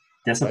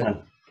 Discipline,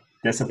 right?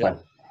 discipline,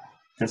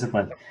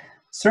 discipline.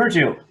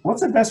 Sergio,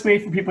 what's the best way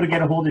for people to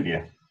get a hold of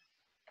you?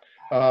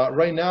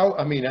 Right now,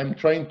 I mean, I'm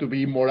trying to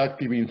be more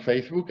active in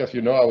Facebook. As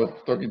you know, I was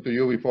talking to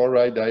you before,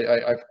 right?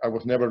 I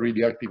was never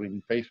really active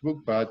in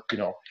Facebook, but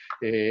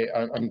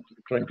I'm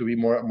trying to be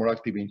more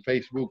active in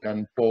Facebook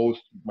and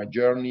post my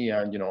journey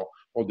and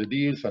all the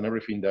deals and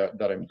everything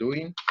that I'm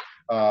doing.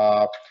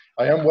 I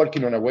am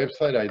working on a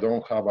website. I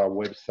don't have a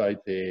website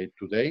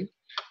today.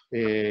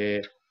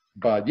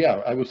 But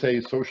yeah, I would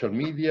say social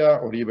media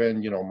or even,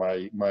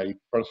 my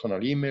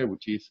personal email,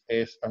 which is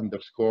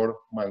s_Mansour,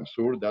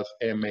 that's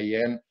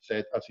MANZ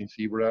as in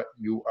zebra,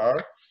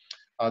 UR,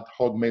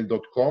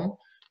 @hotmail.com.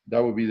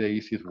 That would be the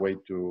easiest way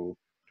to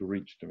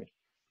reach to me.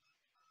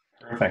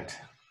 Perfect.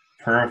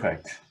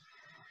 Perfect.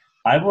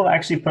 I will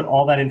actually put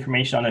all that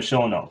information on the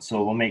show notes.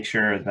 So we'll make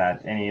sure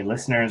that any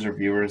listeners or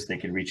viewers, they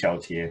can reach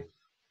out to you.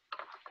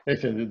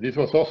 Excellent. This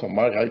was awesome,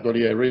 Mark. I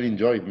really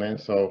enjoyed it, man.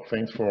 So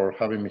thanks for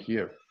having me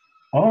here.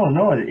 Oh,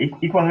 no,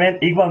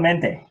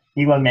 igualmente.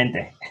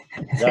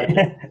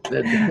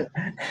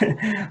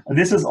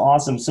 This is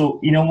awesome. So,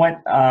 you know what,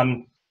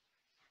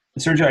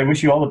 Sergio, I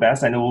wish you all the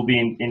best. I know we'll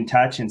be in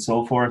touch and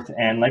so forth.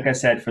 And like I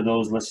said, for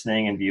those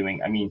listening and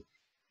viewing, I mean,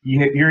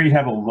 you already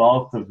have a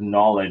wealth of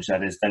knowledge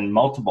that has done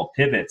multiple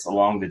pivots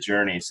along the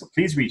journey. So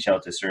please reach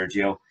out to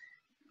Sergio.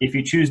 If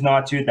you choose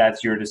not to,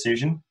 that's your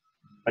decision,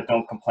 but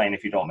don't complain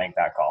if you don't make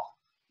that call.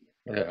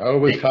 Yeah,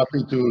 always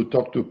happy to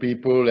talk to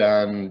people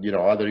and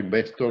other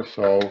investors.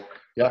 So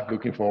yeah,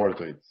 looking forward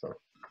to it. So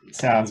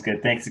sounds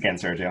good. Thanks again,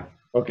 Sergio.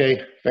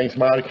 Okay, thanks,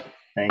 Mark.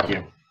 Thank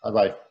you.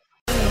 Bye-bye.